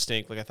went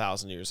extinct like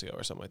 1,000 years ago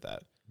or something like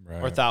that,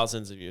 or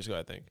thousands of years ago,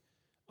 I think.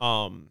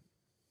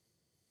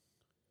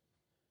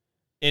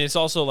 And it's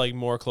also like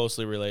more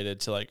closely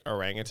related to like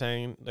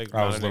orangutan. Like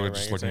I was literally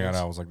just looking at it.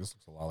 I was like, this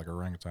looks a lot like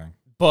orangutan.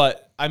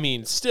 But I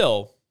mean,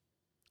 still,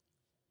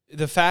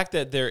 the fact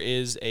that there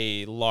is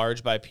a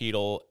large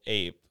bipedal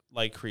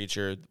ape-like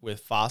creature with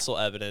fossil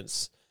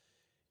evidence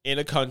in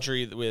a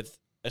country with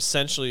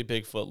essentially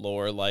Bigfoot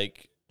lore,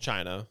 like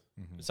China,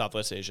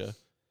 Southwest Asia,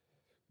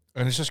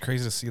 and it's just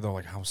crazy to see though,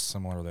 like how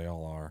similar they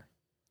all are.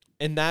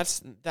 And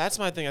that's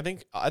my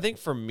thing. I think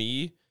for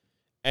me,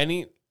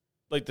 any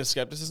like the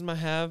skepticism I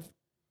have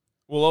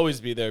will always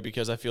be there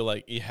because I feel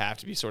like you have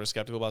to be sort of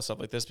skeptical about stuff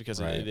like this because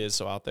it is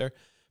so out there.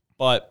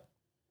 But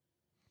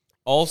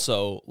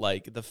also,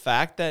 like the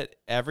fact that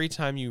every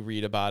time you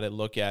read about it,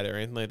 look at it, or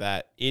anything like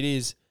that, it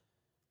is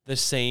the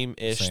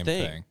same-ish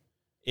thing.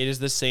 It is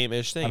the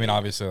same-ish thing. I mean,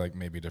 obviously, like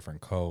maybe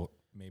different coat,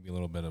 maybe a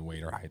little bit of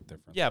weight or height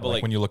difference. Yeah, but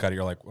like when you look at it,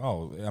 you're like,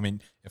 oh, I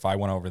mean, if I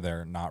went over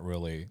there not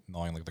really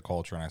knowing like the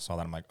culture and I saw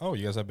that, I'm like, oh,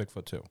 you guys have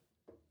Bigfoot too.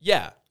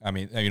 Yeah. I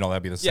mean, you know,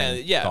 that'd be the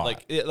same. Yeah.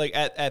 Thought. Like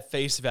at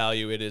face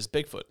value, it is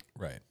Bigfoot.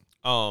 Right.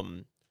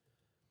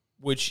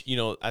 Which, you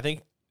know, I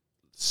think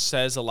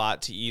says a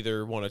lot to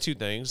either one of two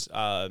things.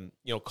 You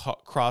know,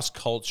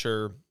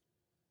 cross-culture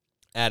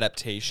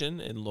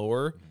adaptation and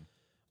lore.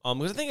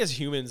 Because I think as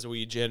humans,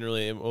 we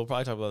generally, and we'll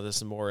probably talk about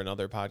this more in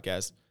other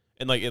podcasts,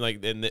 and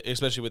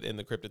especially within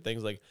the cryptid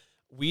things, like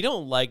we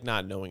don't like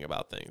not knowing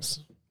about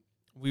things.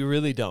 We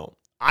really don't.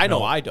 I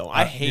know I don't.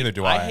 I hate. Neither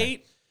do I. I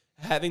hate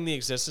having the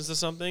existence of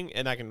something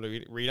and I can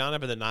read on it,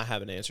 but then not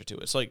have an answer to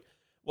it. It's like,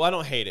 well, I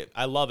don't hate it.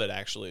 I love it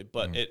actually,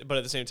 but but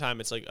at the same time,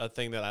 it's like a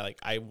thing that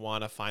I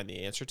want to find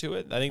the answer to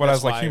it. I think. But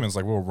as like humans,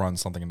 like we'll run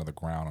something into the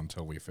ground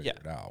until we figure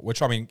it out,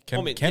 which I mean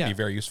can be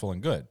very useful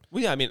and good.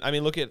 Well, yeah, I mean,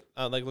 look at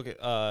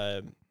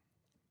Bigfoot.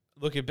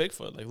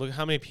 Like, look at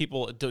how many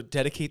people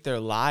dedicate their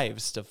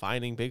lives to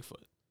finding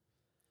Bigfoot.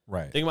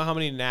 Right. Think about how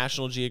many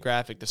National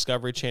Geographic,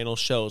 Discovery Channel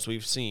shows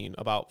we've seen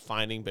about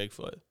finding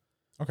Bigfoot.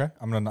 Okay,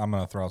 I'm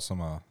gonna throw out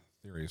some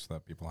theories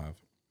that people have.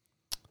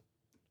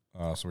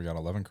 So we got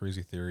 11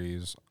 crazy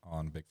theories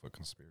on Bigfoot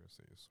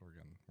conspiracies. So we're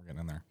getting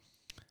in there.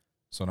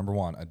 So number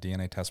 1, a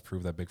DNA test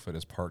proved that Bigfoot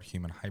is part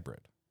human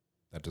hybrid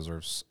that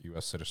deserves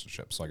U.S.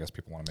 citizenship. So I guess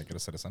people want to make it a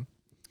citizen.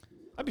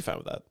 I'd be fine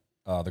with that.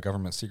 The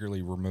government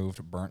secretly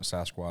removed burnt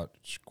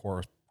Sasquatch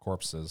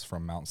corpses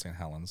from Mount St.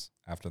 Helens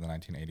after the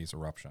 1980s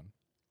eruption.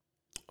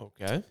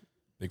 Okay.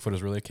 Bigfoot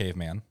is really a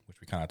caveman, which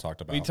we kind of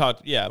talked about. We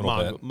talked,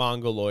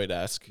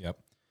 Mongoloid-esque. Yep.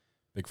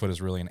 Bigfoot is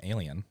really an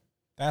alien.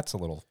 That's a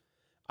little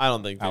I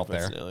don't think out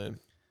Bigfoot's there. an alien.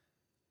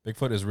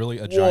 Bigfoot is really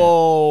a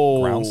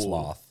giant ground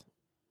sloth.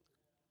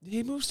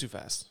 He moves too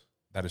fast.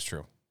 That is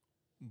true.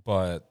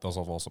 But those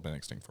have also been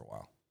extinct for a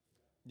while.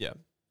 Yeah.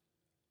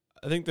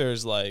 I think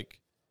there's like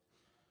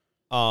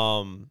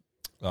I'm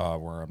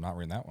not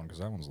reading that one because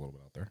that one's a little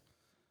bit out there.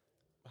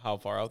 How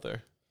far out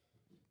there?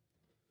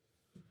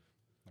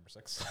 Number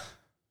 6.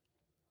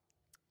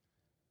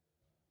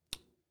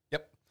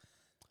 Yep.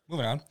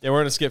 Moving on. Yeah, we're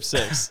gonna skip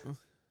 6.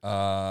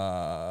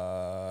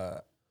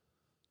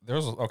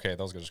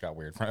 Those just got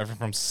weird.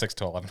 From 6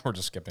 to 11, we're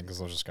just skipping because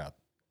those just got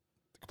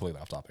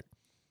completely off topic.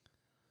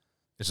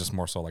 It's just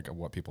more so like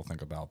what people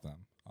think about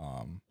them.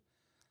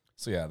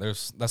 So yeah,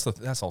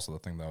 that's also the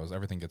thing though, is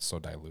everything gets so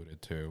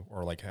diluted too,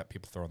 or like have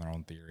people throw in their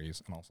own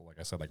theories, and also like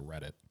I said, like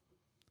Reddit.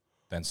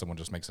 Then someone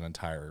just makes an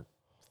entire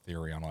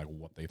theory on like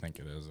what they think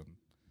it is and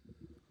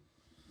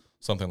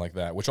something like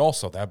that. Which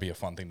also that'd be a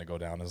fun thing to go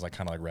down, is like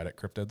kind of like Reddit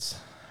cryptids.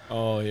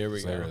 Oh, here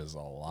we go. There is a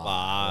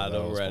lot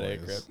of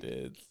Reddit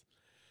cryptids.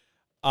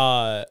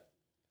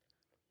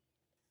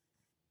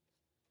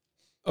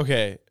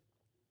 Okay.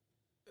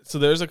 So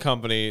there's a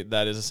company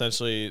that is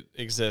essentially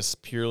exists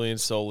purely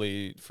and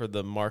solely for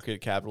the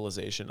market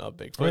capitalization of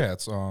Bigfoot. Oh yeah,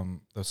 it's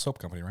the soap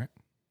company, right?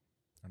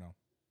 Or no?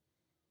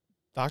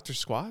 Dr.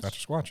 Squatch? Dr.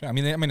 Squatch. Yeah. I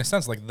mean, in a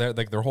sense, like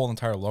their whole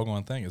entire logo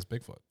and thing is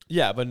Bigfoot.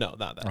 Yeah, but no,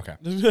 not that. Okay.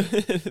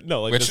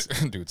 No, like which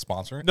dude,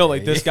 sponsor it? No,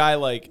 like this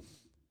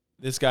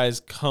guy's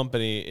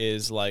company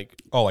is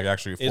like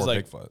actually for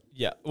like, Bigfoot.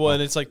 Yeah. Well,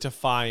 and it's like to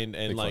find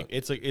and Bigfoot.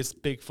 It's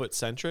Bigfoot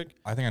centric.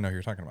 I think I know who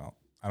you're talking about.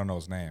 I don't know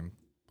his name,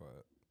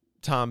 but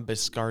Tom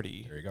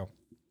Biscardi. There you go.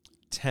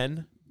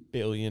 $10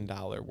 billion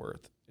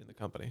worth in the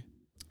company.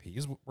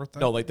 He's worth that?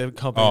 No, like the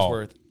company's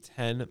worth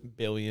 $10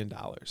 billion. Dude,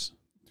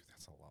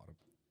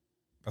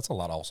 that's a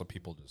lot. Also,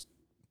 people just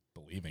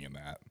believing in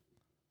that.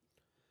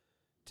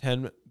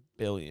 10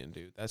 billion,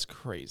 dude. That's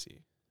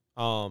crazy.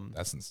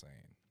 That's insane.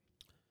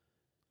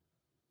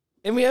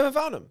 And we haven't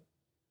found him.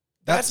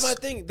 That's my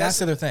thing. That's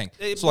the other thing.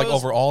 So like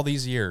over all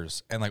these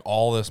years and like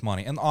all this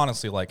money, and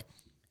honestly, like,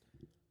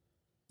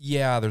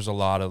 yeah, there's a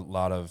lot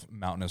of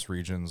mountainous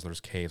regions, there's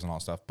caves and all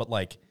that stuff, but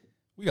like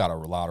we got a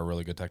lot of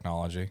really good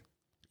technology.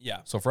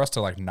 Yeah. So for us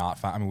to like not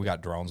find, I mean, we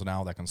got drones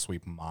now that can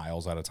sweep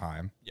miles at a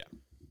time. Yeah.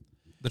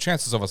 The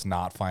chances of us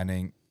not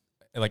finding,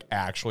 like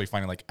actually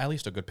finding like at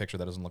least a good picture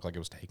that doesn't look like it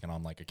was taken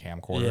on like a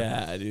camcorder.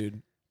 Yeah,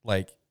 dude.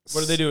 Like,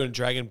 what are they doing?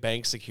 Dragon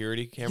Bank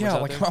security cameras? Yeah,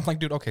 out like there? I'm like,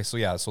 dude, okay, so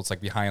yeah, so it's like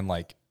behind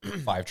like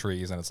 5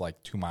 trees and it's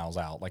like 2 miles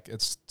out. Like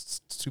it's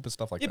stupid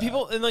stuff like that.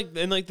 People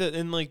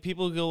and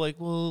people go like,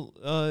 well,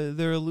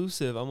 they're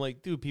elusive. I'm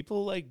like, dude,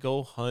 people like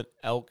go hunt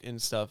elk and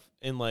stuff,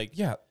 and like,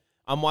 yeah.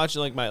 I'm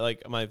watching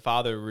my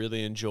father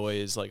really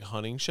enjoys like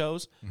hunting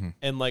shows,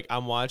 and like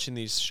I'm watching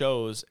these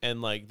shows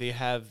and like they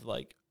have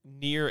like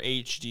near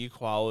HD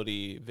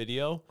quality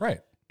video,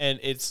 right? And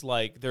it's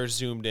like they're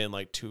zoomed in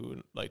like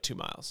 2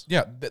 miles.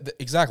 Yeah,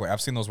 exactly.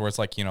 I've seen those where it's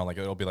like, you know, like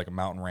it'll be like a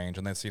mountain range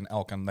and then see an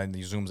elk and then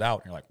he zooms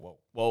out and you're like,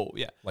 whoa,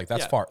 yeah, like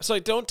that's far. So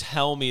like, don't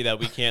tell me that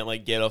we can't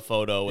like get a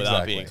photo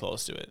without being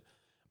close to it.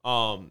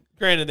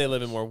 Granted, they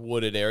live in more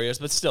wooded areas,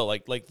 but still,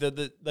 like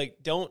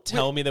don't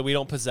tell me that we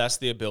don't possess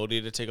the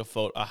ability to take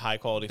a high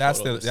quality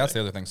photo. That's the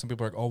other thing. Some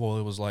people are like, oh, well,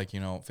 it was like,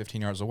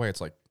 15 yards away.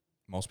 It's like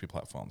most people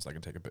have phones that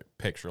can take a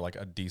picture, like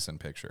a decent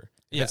picture.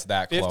 If it's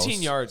that 15 close.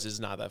 15 yards is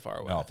not that far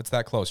away. No, if it's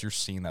that close, you're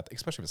seeing that,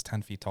 especially if it's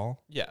 10 feet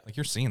tall. Yeah. Like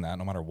you're seeing that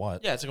no matter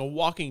what. Yeah, it's like a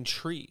walking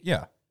tree.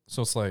 Yeah.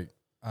 So it's like,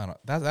 I don't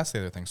know. That's the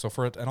other thing. So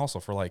for it, and also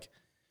for like,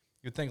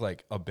 you'd think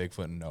like a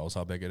Bigfoot knows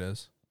how big it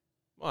is.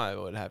 Well, I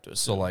would have to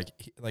assume. So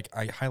like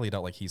I highly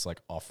doubt like he's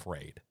like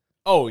afraid.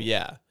 Oh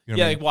yeah, you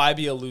know like why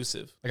be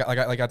elusive? Like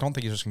I don't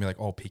think he's just gonna be like,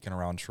 oh, peeking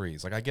around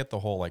trees. Like I get the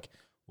whole like,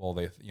 well,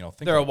 they think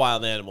they're like, a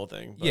wild animal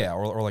thing. But. Yeah,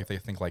 or like they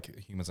think like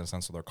humans in a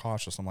sense, so they're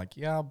cautious. I'm like,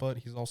 yeah, but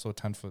he's also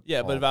 10 foot.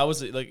 Yeah, tall.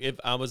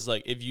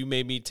 but if you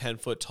made me 10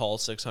 foot tall,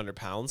 600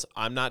 pounds,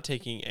 I'm not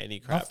taking any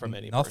crap from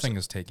any Nothing person.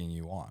 is taking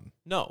you on.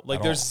 No,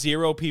 like there's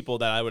zero people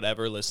that I would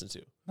ever listen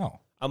to. No.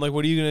 I'm like,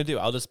 what are you gonna do?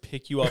 I'll just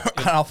pick you up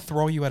and I'll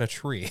throw you at a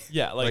tree.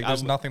 Yeah, like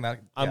there's nothing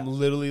that I'm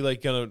literally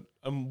like I'm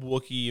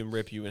Wookiee and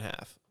rip you in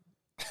half.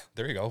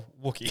 There you go,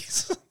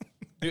 Wookiees.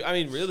 Dude, I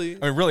mean, really,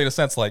 in a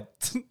sense, like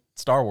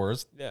Star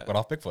Wars, but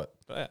off Bigfoot.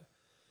 But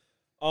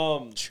yeah.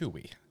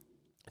 Chewy.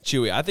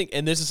 I think,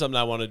 and this is something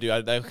I want to do.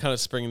 I'm kind of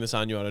springing this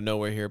on you out of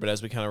nowhere here, but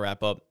as we kind of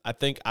wrap up, I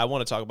think I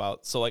want to talk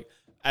about. So, like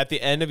at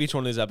the end of each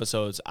one of these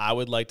episodes, I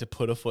would like to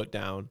put a foot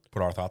down,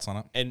 put our thoughts on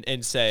it,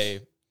 and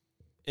say.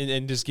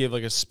 And just give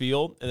like a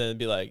spiel and then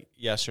be like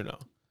yes or no.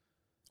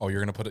 Oh,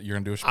 you're gonna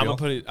do a spiel. I'm gonna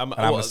put it. I'm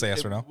gonna say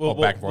yes or no.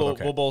 Back and forth.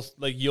 Okay. We'll both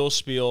like you'll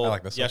spiel. I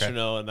like this. Yes or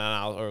no, and then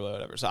I'll or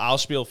whatever. So I'll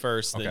spiel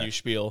first, then you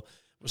spiel.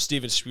 With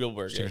Steven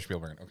Spielberg. Steven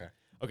Spielberg. Okay.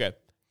 Okay.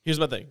 Here's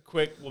my thing.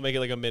 Quick. We'll make it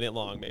like a minute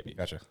long, maybe.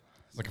 Gotcha.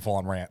 It's like a full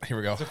on rant. Here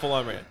we go. It's a full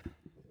on rant.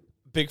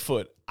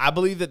 Bigfoot. I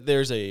believe that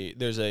there's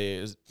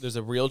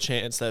a real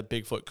chance that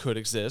Bigfoot could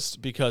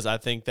exist because I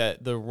think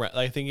that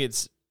I think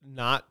it's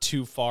not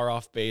too far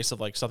off base of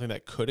like something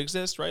that could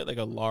exist, right? Like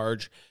a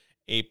large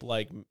ape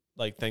like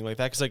thing like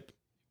that. Because like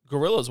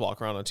gorillas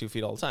walk around on 2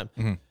 feet all the time.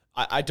 Mm-hmm.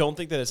 I don't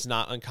think that it's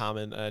not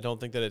uncommon. And I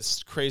don't think that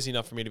it's crazy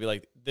enough for me to be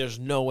like, there's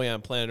no way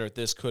on planet Earth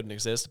this couldn't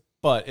exist.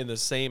 But in the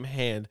same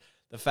hand,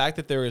 the fact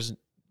that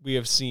we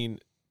have seen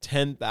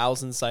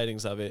 10,000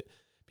 sightings of it.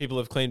 People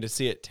have claimed to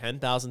see it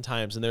 10,000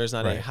 times, and there is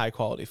not a high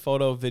quality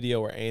photo, video,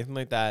 or anything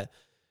like that.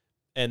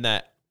 And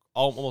that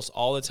almost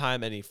all the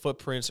time, any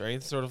footprints or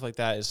anything sort of like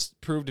that is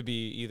proved to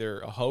be either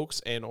a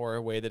hoax and or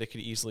a way that it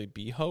could easily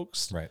be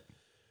hoaxed. Right.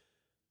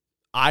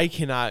 I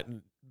cannot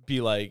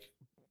be like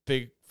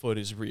Bigfoot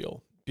is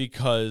real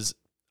because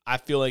I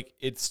feel like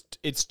it's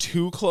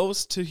too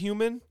close to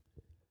human.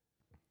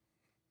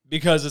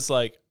 Because it's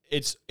like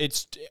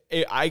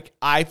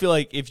I feel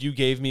like if you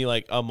gave me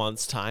like a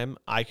month's time,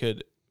 I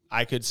could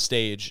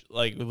stage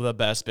like the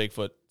best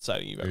Bigfoot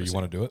sighting you've ever seen. You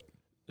want to do it?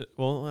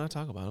 Well, when I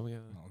talk about it,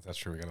 we're that's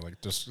true. We gotta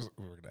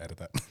we're gonna edit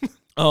that.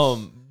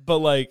 But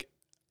like,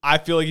 I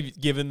feel like if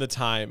given the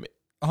time,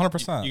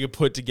 100%, you could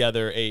put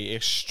together a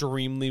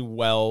extremely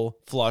well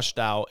flushed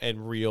out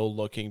and real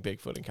looking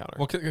Bigfoot encounter.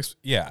 Well,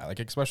 yeah, like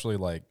especially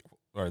like,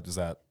 or is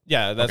that?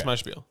 Yeah, that's my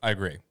spiel. I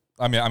agree.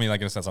 I mean,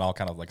 like in a sense, and I'll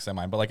kind of like say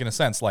mine, but like in a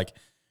sense, like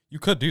you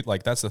could do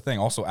like that's the thing.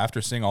 Also,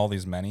 after seeing all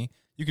these many,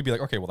 you could be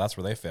like, okay, well, that's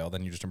where they failed,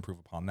 then you just improve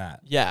upon that.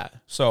 Yeah.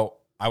 So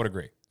I would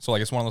agree. So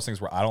like it's one of those things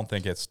where I don't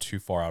think it's too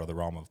far out of the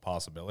realm of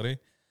possibility,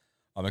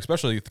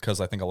 especially because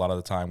I think a lot of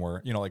the time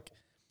we're like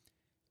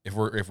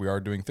if we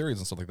are doing theories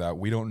and stuff like that,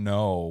 we don't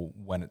know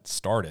when it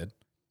started.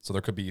 So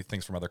there could be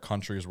things from other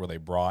countries where they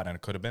brought, and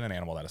it could have been an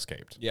animal that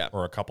escaped,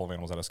 or a couple of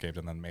animals that escaped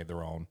and then made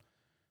their own,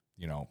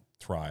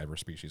 tribe or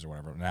species or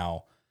whatever.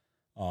 Now,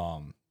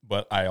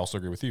 but I also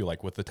agree with you,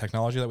 like with the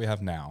technology that we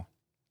have now,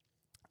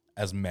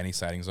 as many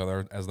sightings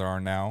as there are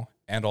now,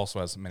 and also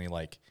as many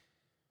like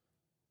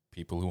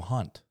people who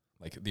hunt.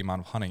 Like the amount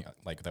of hunting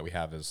like that we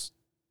have is,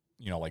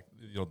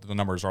 the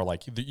numbers are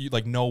like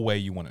no way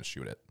you wouldn't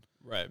shoot it.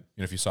 Right.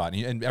 If you saw it,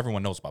 and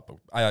everyone knows about,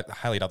 I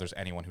highly doubt there's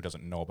anyone who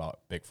doesn't know about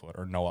Bigfoot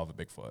or know of a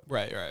Bigfoot.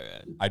 Right.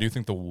 I do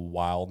think the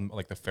wild,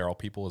 like the feral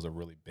people, is a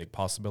really big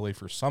possibility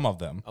for some of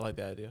them. I like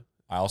that idea.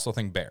 I also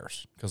think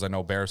bears, because I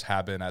know bears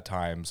have been at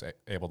times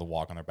able to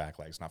walk on their back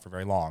legs, not for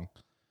very long.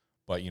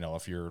 But,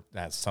 if you're,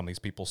 as some of these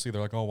people see,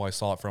 they're like, oh, well, I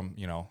saw it from,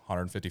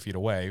 150 feet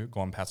away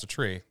going past a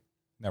tree.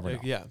 Never know.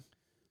 Yeah.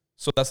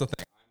 So that's the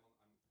thing.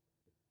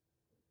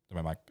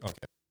 My mic. Okay.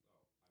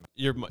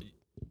 You're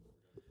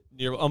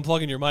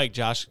unplugging your mic,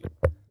 Josh.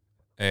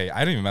 Hey, I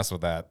didn't even mess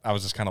with that. I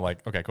was just kind of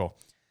like, okay, cool.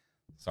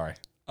 Sorry.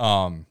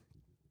 Again,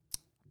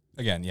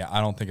 yeah,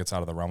 I don't think it's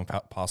out of the realm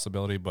of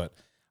possibility, but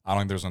I don't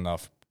think there's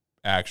enough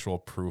actual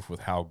proof with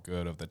how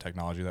good of the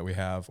technology that we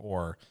have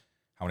or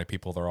how many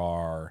people there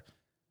are.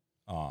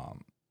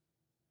 And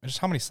just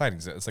how many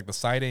sightings. It's like the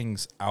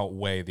sightings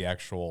outweigh the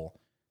actual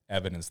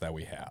evidence that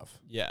we have.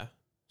 Yeah.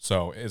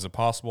 So is it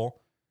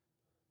possible?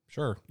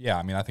 Sure. Yeah,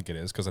 I mean, I think it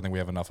is, because I think we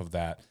have enough of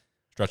that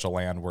stretch of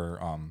land where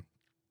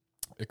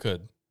it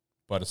could.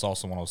 But it's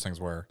also one of those things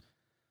where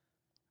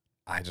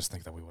I just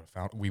think that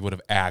we would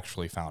have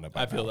actually found it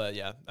by now. That,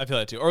 yeah. I feel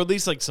that too. Or at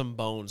least like some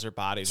bones or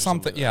bodies.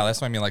 Something, yeah, that's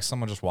what I mean. Like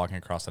someone just walking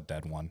across a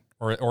dead one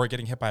or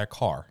getting hit by a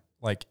car,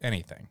 like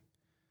anything.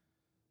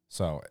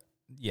 So,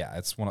 yeah,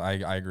 it's one.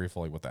 I agree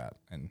fully with that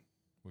and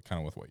kind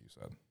of with what you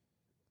said.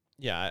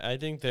 Yeah, I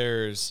think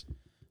there's,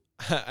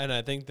 and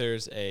I think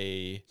there's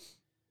and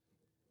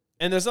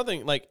there's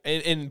nothing like,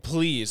 and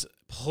please,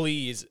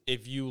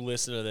 if you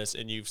listen to this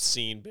and you've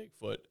seen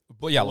Bigfoot,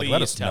 but yeah, like,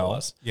 let us tell know.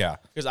 us. Yeah,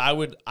 because I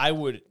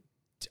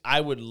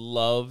would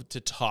love to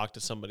talk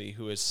to somebody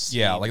who has seen.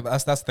 Yeah, like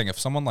that's the thing. If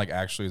someone like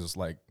actually is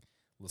like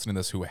listening to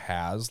this who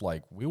has,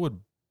 like, we would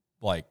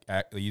like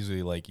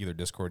easily like either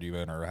Discord you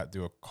in or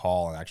do a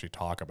call and actually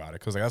talk about it,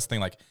 because like, that's the thing.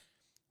 Like,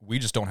 we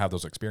just don't have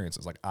those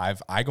experiences. Like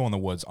I go in the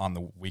woods on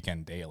the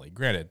weekend daily.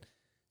 Granted,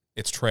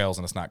 it's trails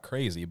and it's not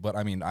crazy, but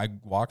I mean, I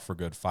walk for a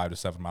good 5 to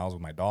 7 miles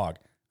with my dog.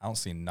 I don't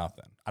see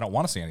nothing. I don't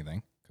want to see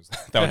anything, because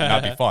that would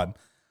not be fun.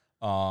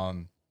 But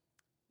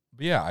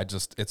yeah,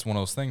 it's one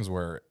of those things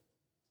where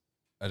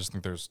I just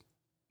think there's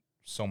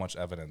so much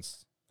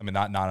evidence. I mean,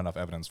 not enough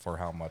evidence for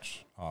how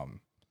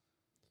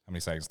many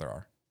sightings there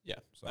are. Yeah,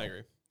 so. I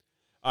agree.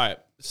 All right,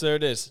 so there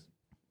it is.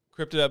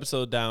 Cryptid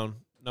episode down.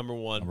 Number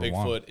one,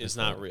 Bigfoot is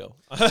not real.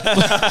 Sure,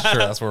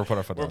 that's where we're putting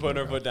our foot down. We're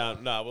putting our foot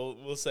down. No,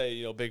 we'll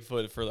say,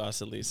 Bigfoot, for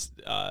us at least,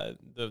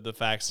 the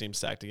facts seem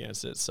stacked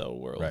against it, so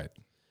we're right.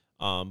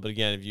 But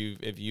again,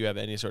 if you have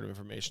any sort of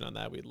information on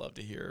that, we'd love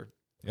to hear.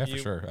 Yeah, for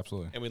sure,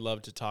 absolutely. And we'd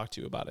love to talk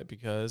to you about it,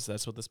 because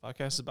that's what this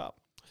podcast is about.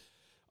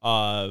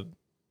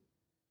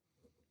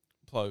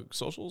 Plug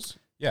socials.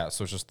 Yeah,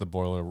 so it's just the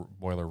Boiler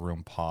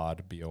Room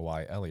Pod,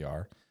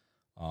 BOYLER,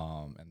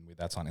 and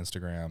that's on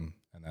Instagram,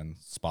 and then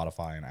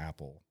Spotify and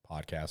Apple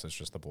Podcasts. It's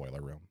just the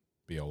Boiler Room,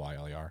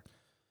 BOYLER.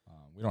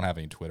 We don't have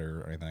any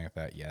Twitter or anything like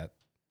that yet.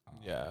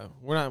 Yeah,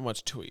 we're not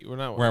much tweet. We're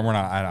not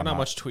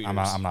much tweeters.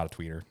 I'm not a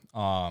tweeter.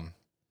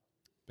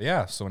 But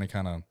yeah, so any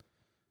kind of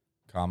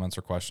comments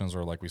or questions,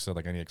 or like we said,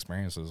 like any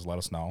experiences, let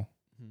us know.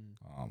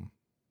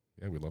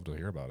 Yeah, we'd love to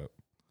hear about it.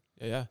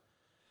 Yeah.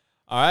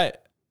 All right.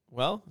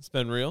 Well, it's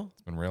been real.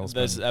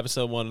 This is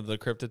episode 1 of the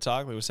Cryptid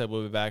Talk. Like we said,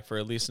 we'll be back for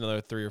at least another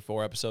 3 or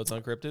 4 episodes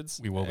on cryptids.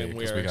 We will be,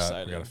 because we got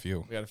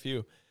a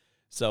few.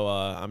 So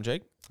I'm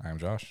Jake. I am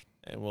Josh.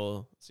 And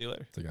we'll see you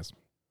later. See you guys.